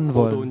wir tun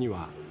wollen,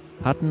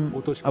 hatten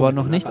aber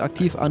noch nicht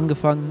aktiv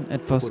angefangen,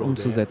 etwas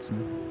umzusetzen.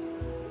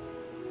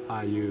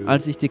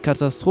 Als sich die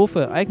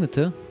Katastrophe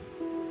ereignete,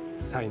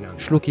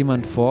 schlug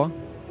jemand vor,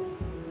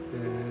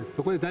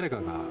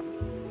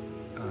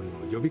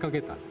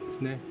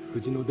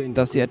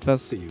 dass sie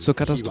etwas zur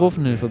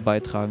Katastrophenhilfe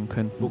beitragen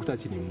könnten.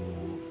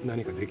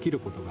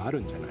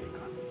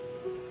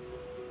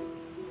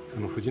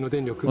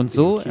 Und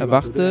so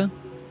erwachte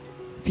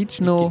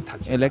Fujino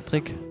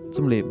Electric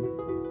zum Leben.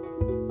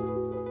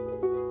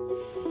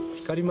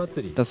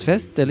 Das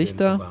Fest der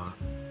Lichter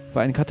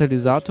war ein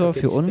Katalysator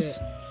für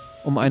uns,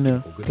 um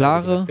eine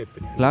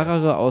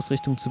klarere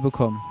Ausrichtung zu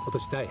bekommen.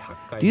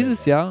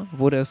 Dieses Jahr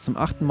wurde es zum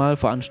 8. Mal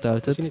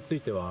veranstaltet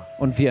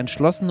und wir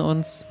entschlossen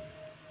uns,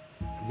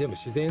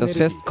 das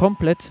Fest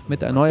komplett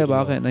mit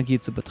erneuerbarer Energie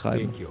zu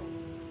betreiben.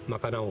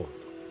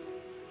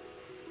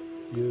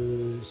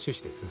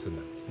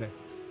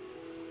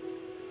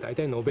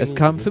 Es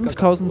kamen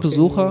 5000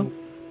 Besucher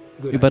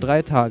über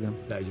 3 Tage.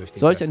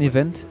 Solch ein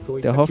Event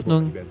der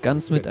Hoffnung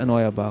ganz mit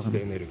Erneuerbaren.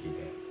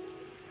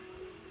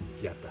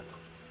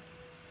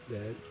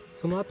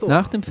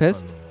 Nach dem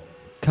Fest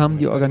kamen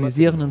die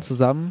Organisierenden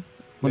zusammen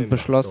und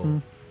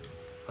beschlossen,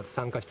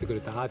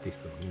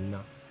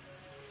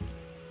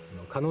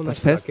 das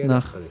Fest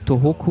nach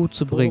Tohoku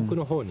zu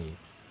bringen,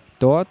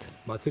 dort,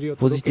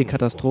 wo sich die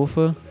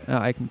Katastrophe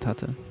ereignet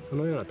hatte,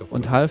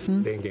 und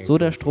halfen so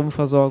der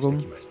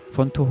Stromversorgung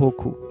von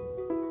Tohoku.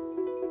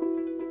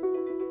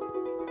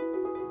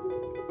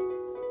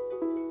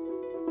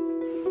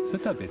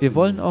 Wir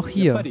wollen auch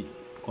hier,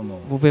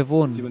 wo wir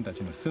wohnen,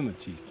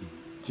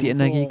 die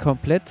Energie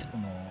komplett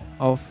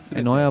auf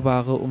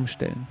Erneuerbare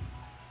umstellen.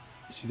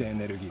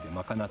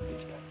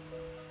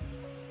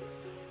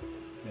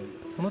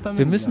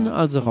 Wir müssen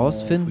also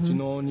herausfinden,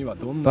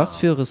 was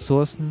für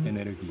Ressourcen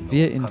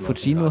wir in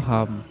Fujino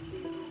haben.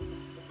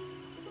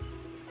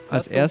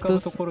 Als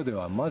erstes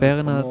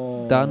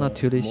wäre da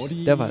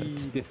natürlich der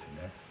Wald.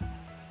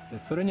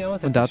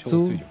 Und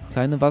dazu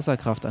kleine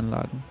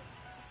Wasserkraftanlagen.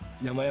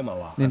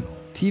 In den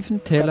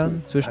tiefen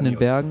Tälern zwischen den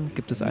Bergen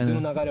gibt es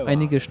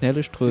einige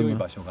schnelle Ströme.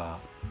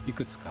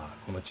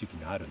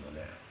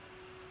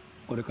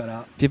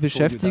 Wir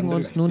beschäftigen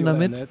uns nun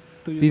damit,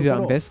 wie wir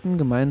am besten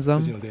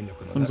gemeinsam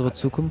unsere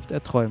Zukunft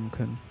erträumen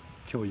können.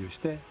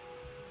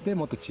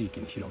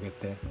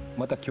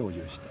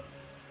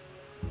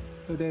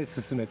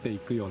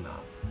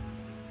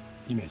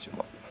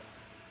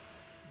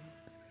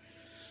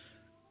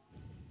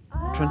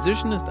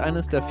 Transition ist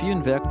eines der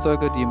vielen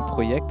Werkzeuge, die im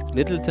Projekt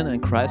Littleton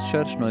in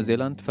Christchurch,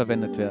 Neuseeland,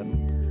 verwendet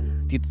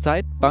werden. Die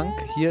Zeitbank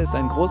hier ist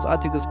ein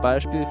großartiges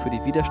Beispiel für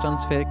die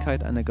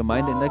Widerstandsfähigkeit einer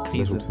Gemeinde in der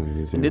Krise.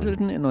 In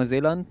Littleton in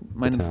Neuseeland,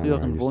 meinem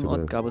früheren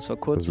Wohnort, gab es vor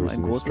kurzem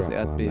ein großes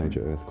Erdbeben.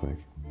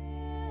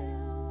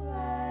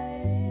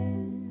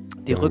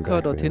 Die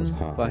Rückkehr dorthin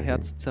war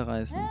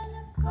herzzerreißend.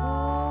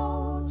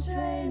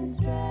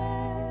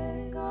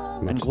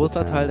 Ein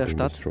großer Teil der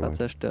Stadt war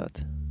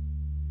zerstört.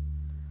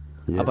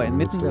 Aber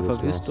inmitten der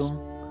Verwüstung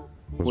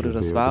wurde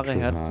das wahre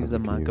Herz dieser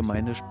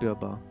Gemeinde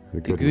spürbar,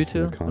 die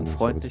Güte und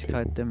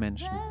Freundlichkeit der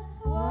Menschen.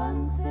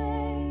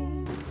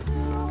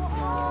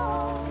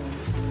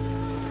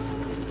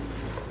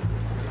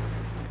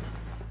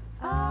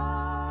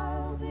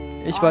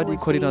 Ich war die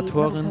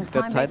Koordinatorin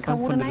der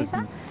Zeitbank von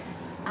Littleton.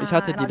 Ich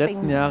hatte die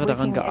letzten Jahre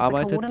daran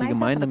gearbeitet, die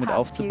Gemeinde mit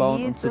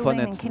aufzubauen und zu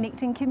vernetzen.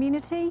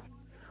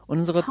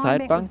 Unsere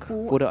Zeitbank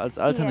wurde als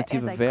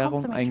alternative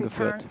Währung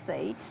eingeführt.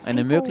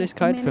 Eine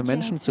Möglichkeit für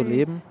Menschen zu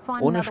leben,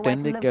 ohne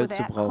ständig Geld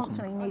zu brauchen.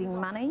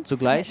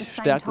 Zugleich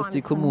stärkt es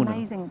die Kommune,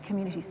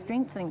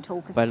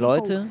 weil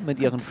Leute mit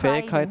ihren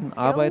Fähigkeiten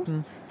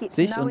arbeiten,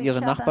 sich und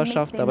ihre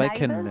Nachbarschaft dabei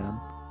kennenlernen.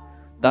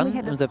 Dann,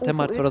 im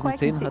September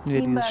 2010, hatten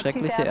wir dieses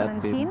schreckliche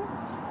Erdbeben.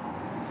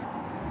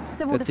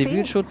 Der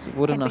Zivilschutz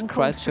wurde nach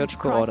Christchurch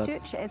beordert,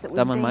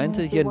 da man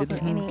meinte, hier in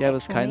Littleton gäbe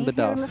es keinen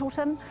Bedarf.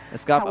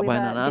 Es gab aber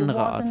eine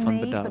andere Art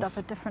von Bedarf.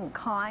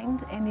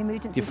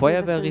 Die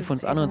Feuerwehr rief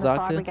uns an und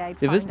sagte,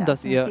 wir wissen,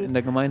 dass ihr in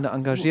der Gemeinde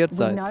engagiert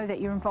seid.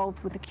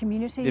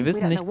 Wir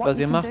wissen nicht, was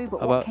ihr macht,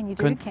 aber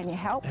könnt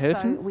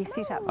helfen?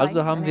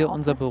 Also haben wir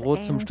unser Büro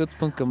zum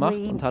Stützpunkt gemacht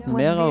und hatten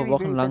mehrere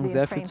Wochen lang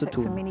sehr viel zu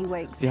tun.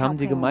 Wir haben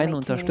die Gemeinde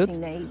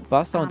unterstützt,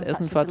 Wasser und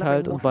Essen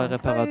verteilt und bei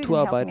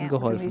Reparaturarbeiten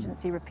geholfen.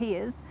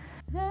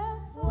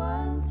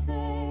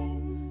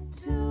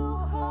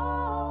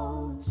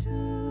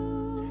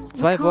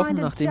 2 Wochen,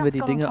 nachdem wir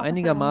die Dinge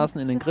einigermaßen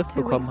in den Griff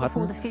bekommen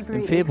hatten,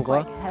 im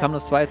Februar kam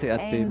das zweite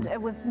Erdbeben.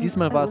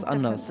 Diesmal war es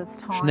anders,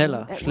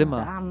 schneller,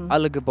 schlimmer.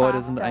 Alle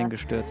Gebäude sind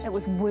eingestürzt.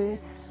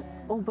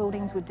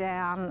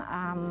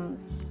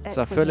 Es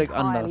war völlig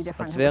anders,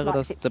 als wäre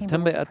das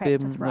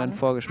September-Erdbeben nur ein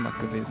Vorgeschmack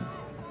gewesen.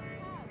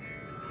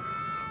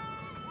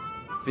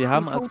 Wir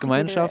haben als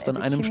Gemeinschaft an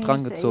einem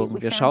Strang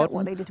gezogen. Wir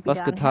schauten,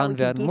 was getan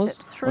werden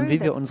muss und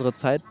wie wir unsere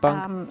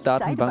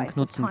Zeitbank-Datenbank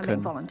nutzen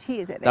können.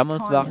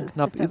 Damals waren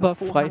knapp über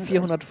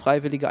 400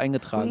 Freiwillige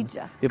eingetragen.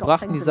 Wir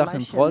brachten die Sache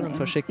ins Rollen und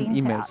verschickten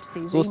E-Mails.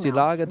 So ist die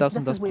Lage, das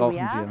und das brauchen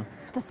wir.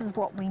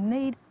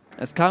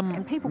 Es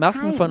kamen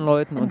Massen von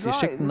Leuten und sie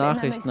schickten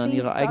Nachrichten an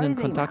ihre eigenen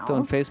Kontakte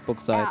und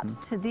Facebook-Seiten.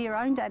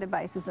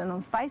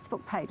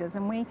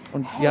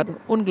 Und wir hatten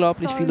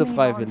unglaublich viele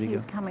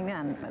Freiwillige.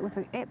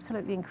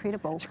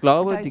 Ich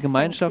glaube, die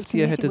Gemeinschaft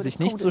hier hätte sich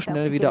nicht so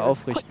schnell wieder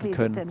aufrichten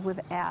können,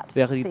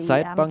 wäre die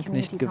Zeitbank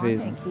nicht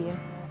gewesen.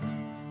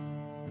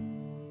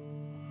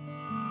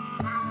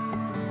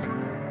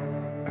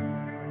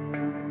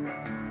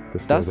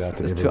 Das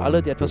ist für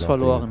alle, die etwas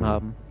verloren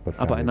haben,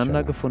 aber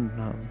einander gefunden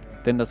haben.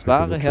 Denn das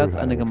wahre Herz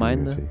einer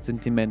Gemeinde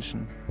sind die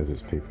Menschen.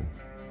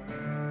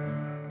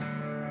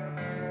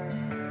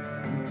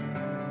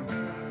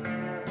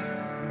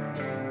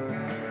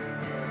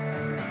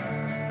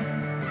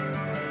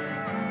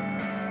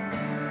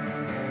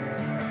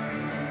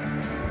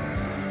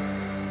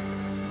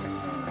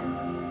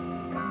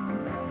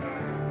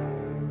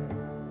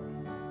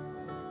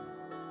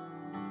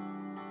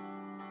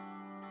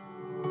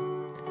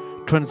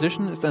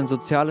 Transition ist ein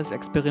soziales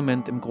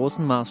Experiment im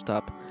großen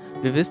Maßstab.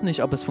 Wir wissen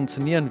nicht, ob es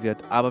funktionieren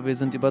wird, aber wir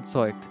sind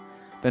überzeugt.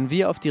 Wenn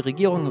wir auf die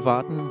Regierung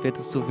warten, wird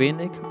es zu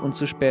wenig und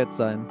zu spät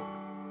sein.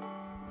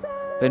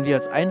 Wenn wir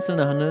als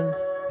Einzelne handeln,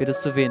 wird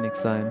es zu wenig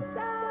sein.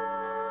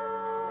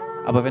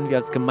 Aber wenn wir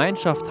als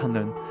Gemeinschaft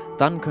handeln,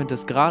 dann könnte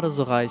es gerade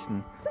so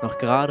reichen, noch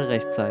gerade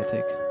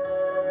rechtzeitig.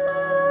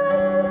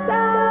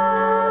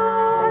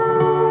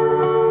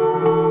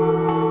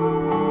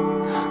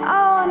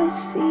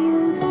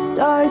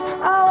 Stars,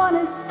 I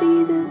wanna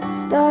see the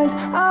stars,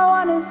 I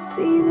wanna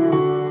see the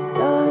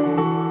stars.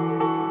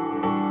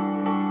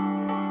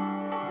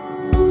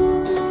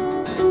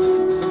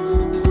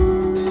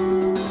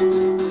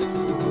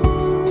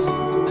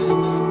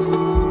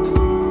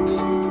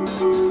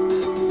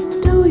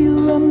 Do you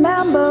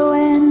remember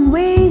when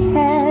we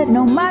had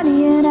no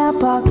money in our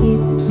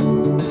pockets?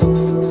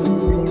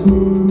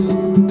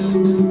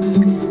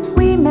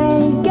 We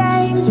made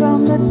gains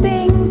from the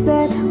things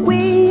that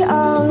we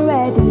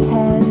already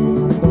had.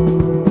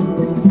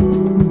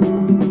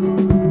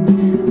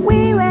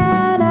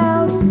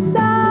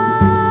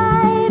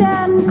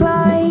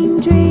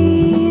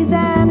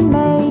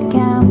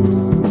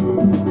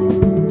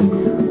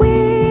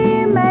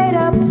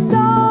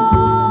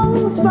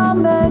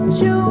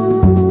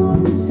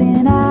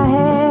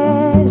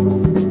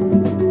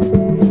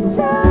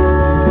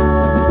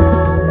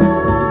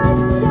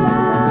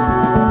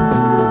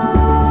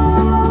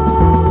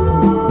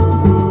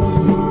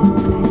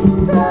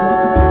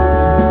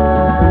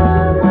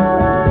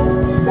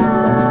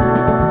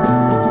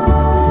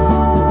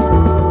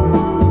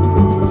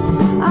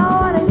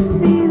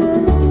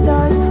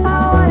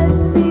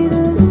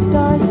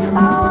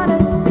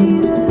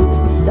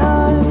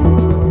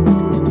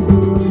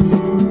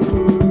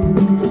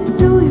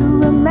 Do you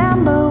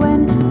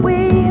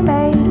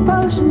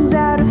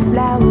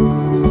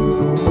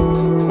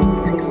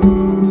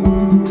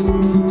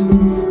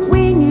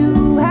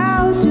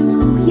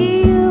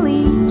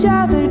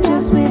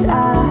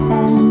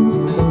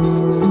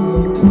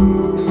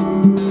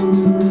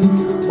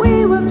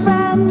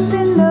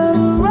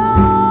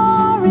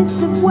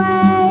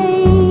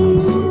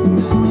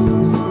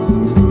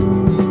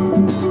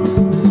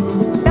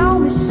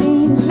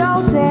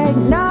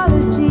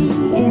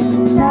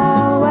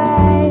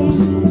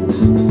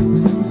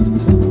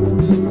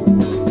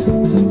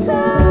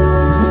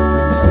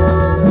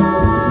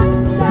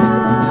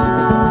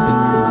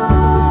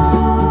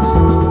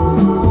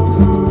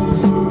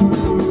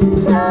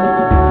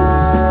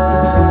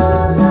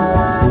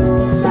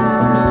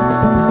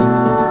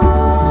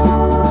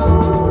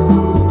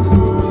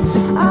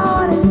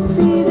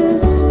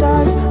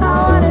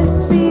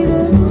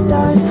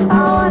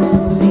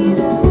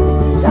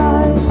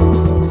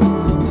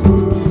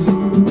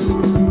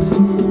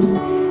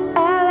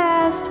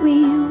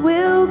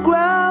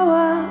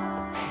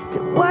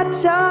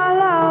watch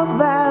all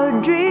of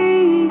our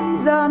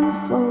dreams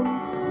unfold.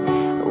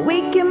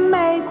 We can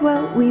make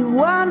what we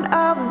want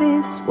of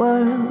this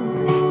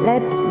world.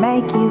 Let's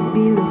make it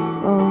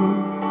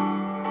beautiful.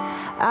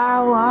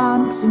 I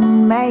want to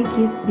make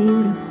it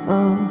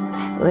beautiful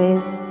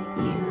with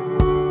you.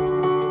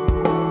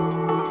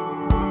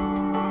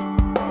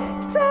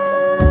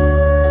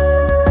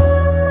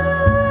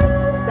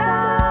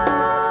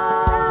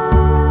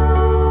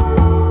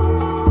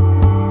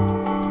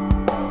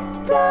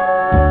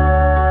 Turn